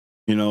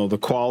 the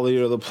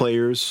quality of the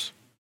players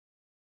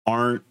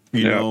aren't,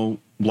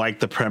 like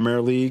the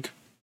Premier League.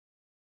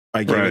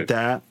 I give it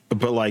that.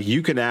 But like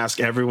you can ask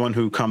everyone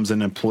who comes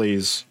in and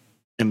plays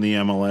in the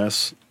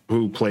MLS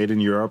who played in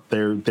Europe,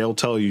 they'll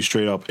tell you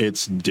straight up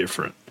it's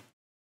different.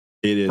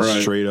 It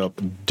is straight up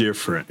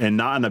different, and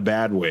not in a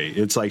bad way.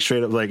 It's like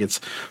straight up like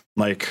it's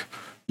like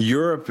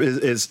Europe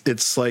is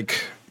it's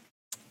like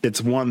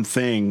it's one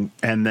thing,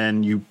 and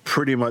then you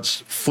pretty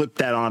much flip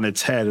that on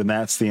its head, and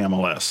that's the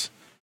MLS.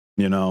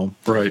 You know,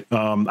 right?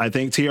 I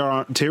think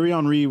Thierry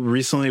Henry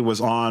recently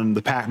was on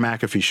the Pat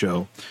McAfee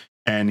show,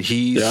 and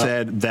he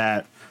said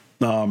that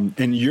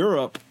in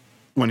Europe,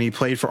 when he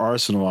played for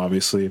Arsenal,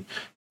 obviously,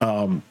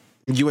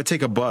 you would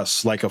take a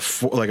bus, like a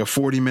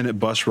 40-minute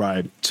bus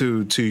ride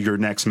to your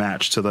next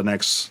match, to the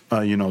next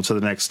to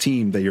the next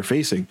team that you're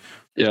facing.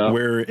 Yeah.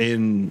 Where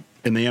in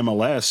the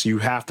MLS, you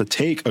have to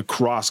take a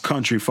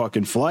cross-country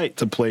fucking flight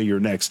to play your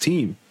next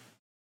team.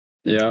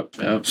 Yeah.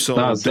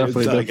 So it's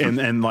definitely like,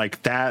 and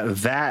like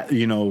that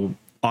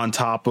on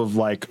top of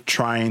like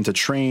trying to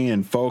train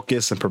and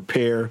focus and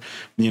prepare,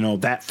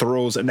 that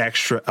throws an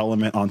extra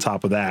element on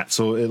top of that.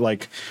 So it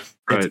like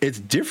it's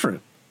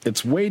different.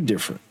 It's way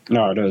different.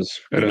 No, it is.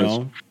 It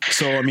is.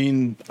 So I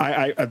mean,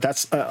 I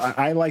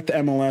like the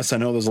MLS. I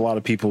know there's a lot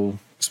of people,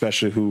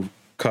 especially who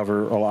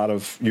cover a lot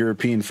of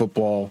European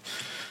football,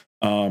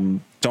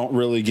 don't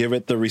really give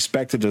it the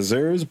respect it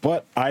deserves.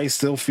 But I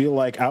still feel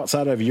like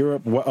outside of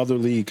Europe, what other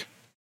league?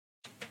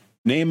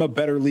 Name a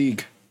better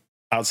league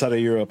outside of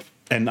Europe,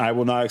 and I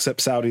will not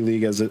accept Saudi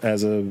league as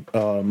a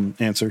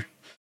answer.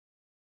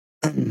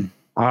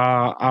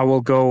 I will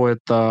go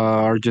with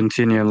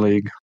Argentinian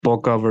league,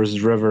 Boca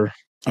versus River.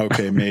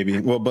 Okay, maybe.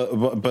 Well,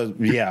 but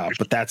yeah,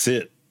 but that's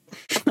it.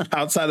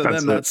 Outside of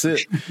them, that's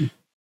it.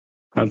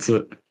 That's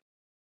it.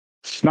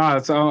 No,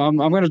 I'm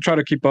going to try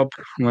to keep up.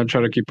 I'm going to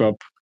try to keep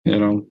up.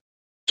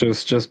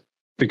 Just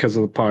because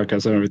of the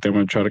podcast and everything, I'm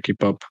going to try to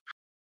keep up.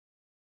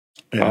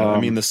 Yeah, I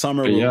mean, the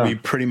summer we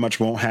pretty much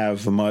won't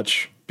have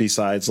much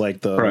besides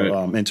like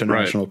the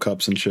international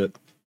cups and shit.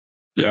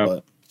 Yeah.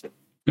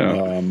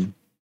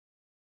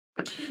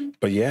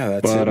 But yeah,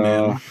 that's it,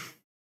 man.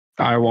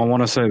 I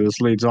want to say this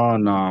leads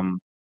on,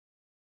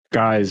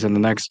 guys. In the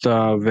next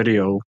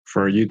video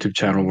for our YouTube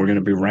channel, we're going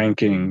to be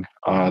ranking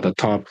the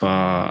top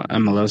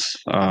MLS.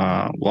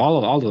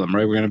 All of them,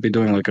 right? We're going to be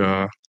doing like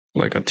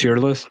a tier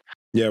list.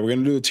 Yeah, we're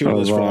going to do a tier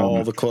list for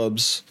all the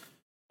clubs.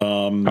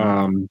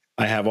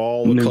 I have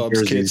all the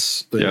clubs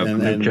kits,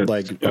 and kits.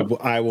 Like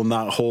I will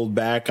not hold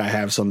back. I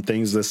have some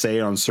things to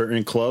say on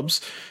certain clubs,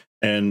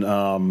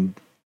 and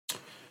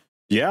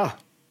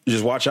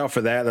just watch out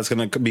for that. That's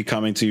going to be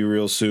coming to you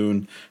real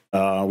soon.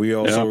 We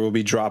also will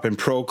be dropping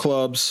pro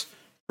clubs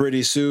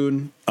pretty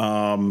soon.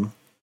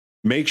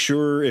 Make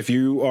sure if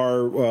you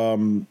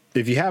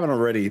haven't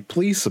already,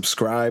 please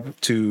subscribe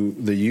to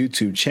the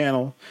YouTube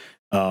channel.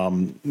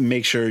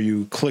 Make sure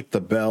you click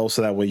the bell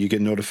so that way you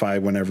get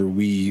notified whenever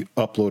we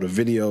upload a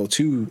video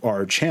to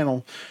our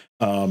channel.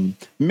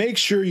 Make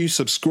sure you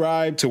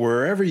subscribe to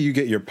wherever you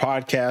get your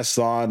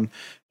podcasts on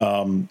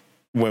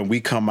when we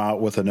come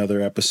out with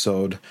another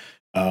episode.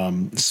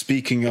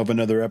 Speaking of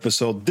another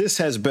episode, this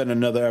has been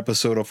another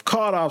episode of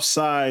Caught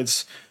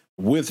Offsides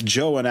with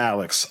Joe and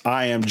Alex.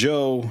 I am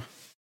Joe.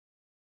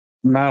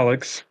 I'm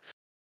Alex.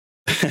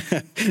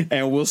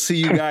 And we'll see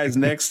you guys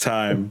next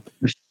time.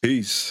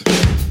 Peace.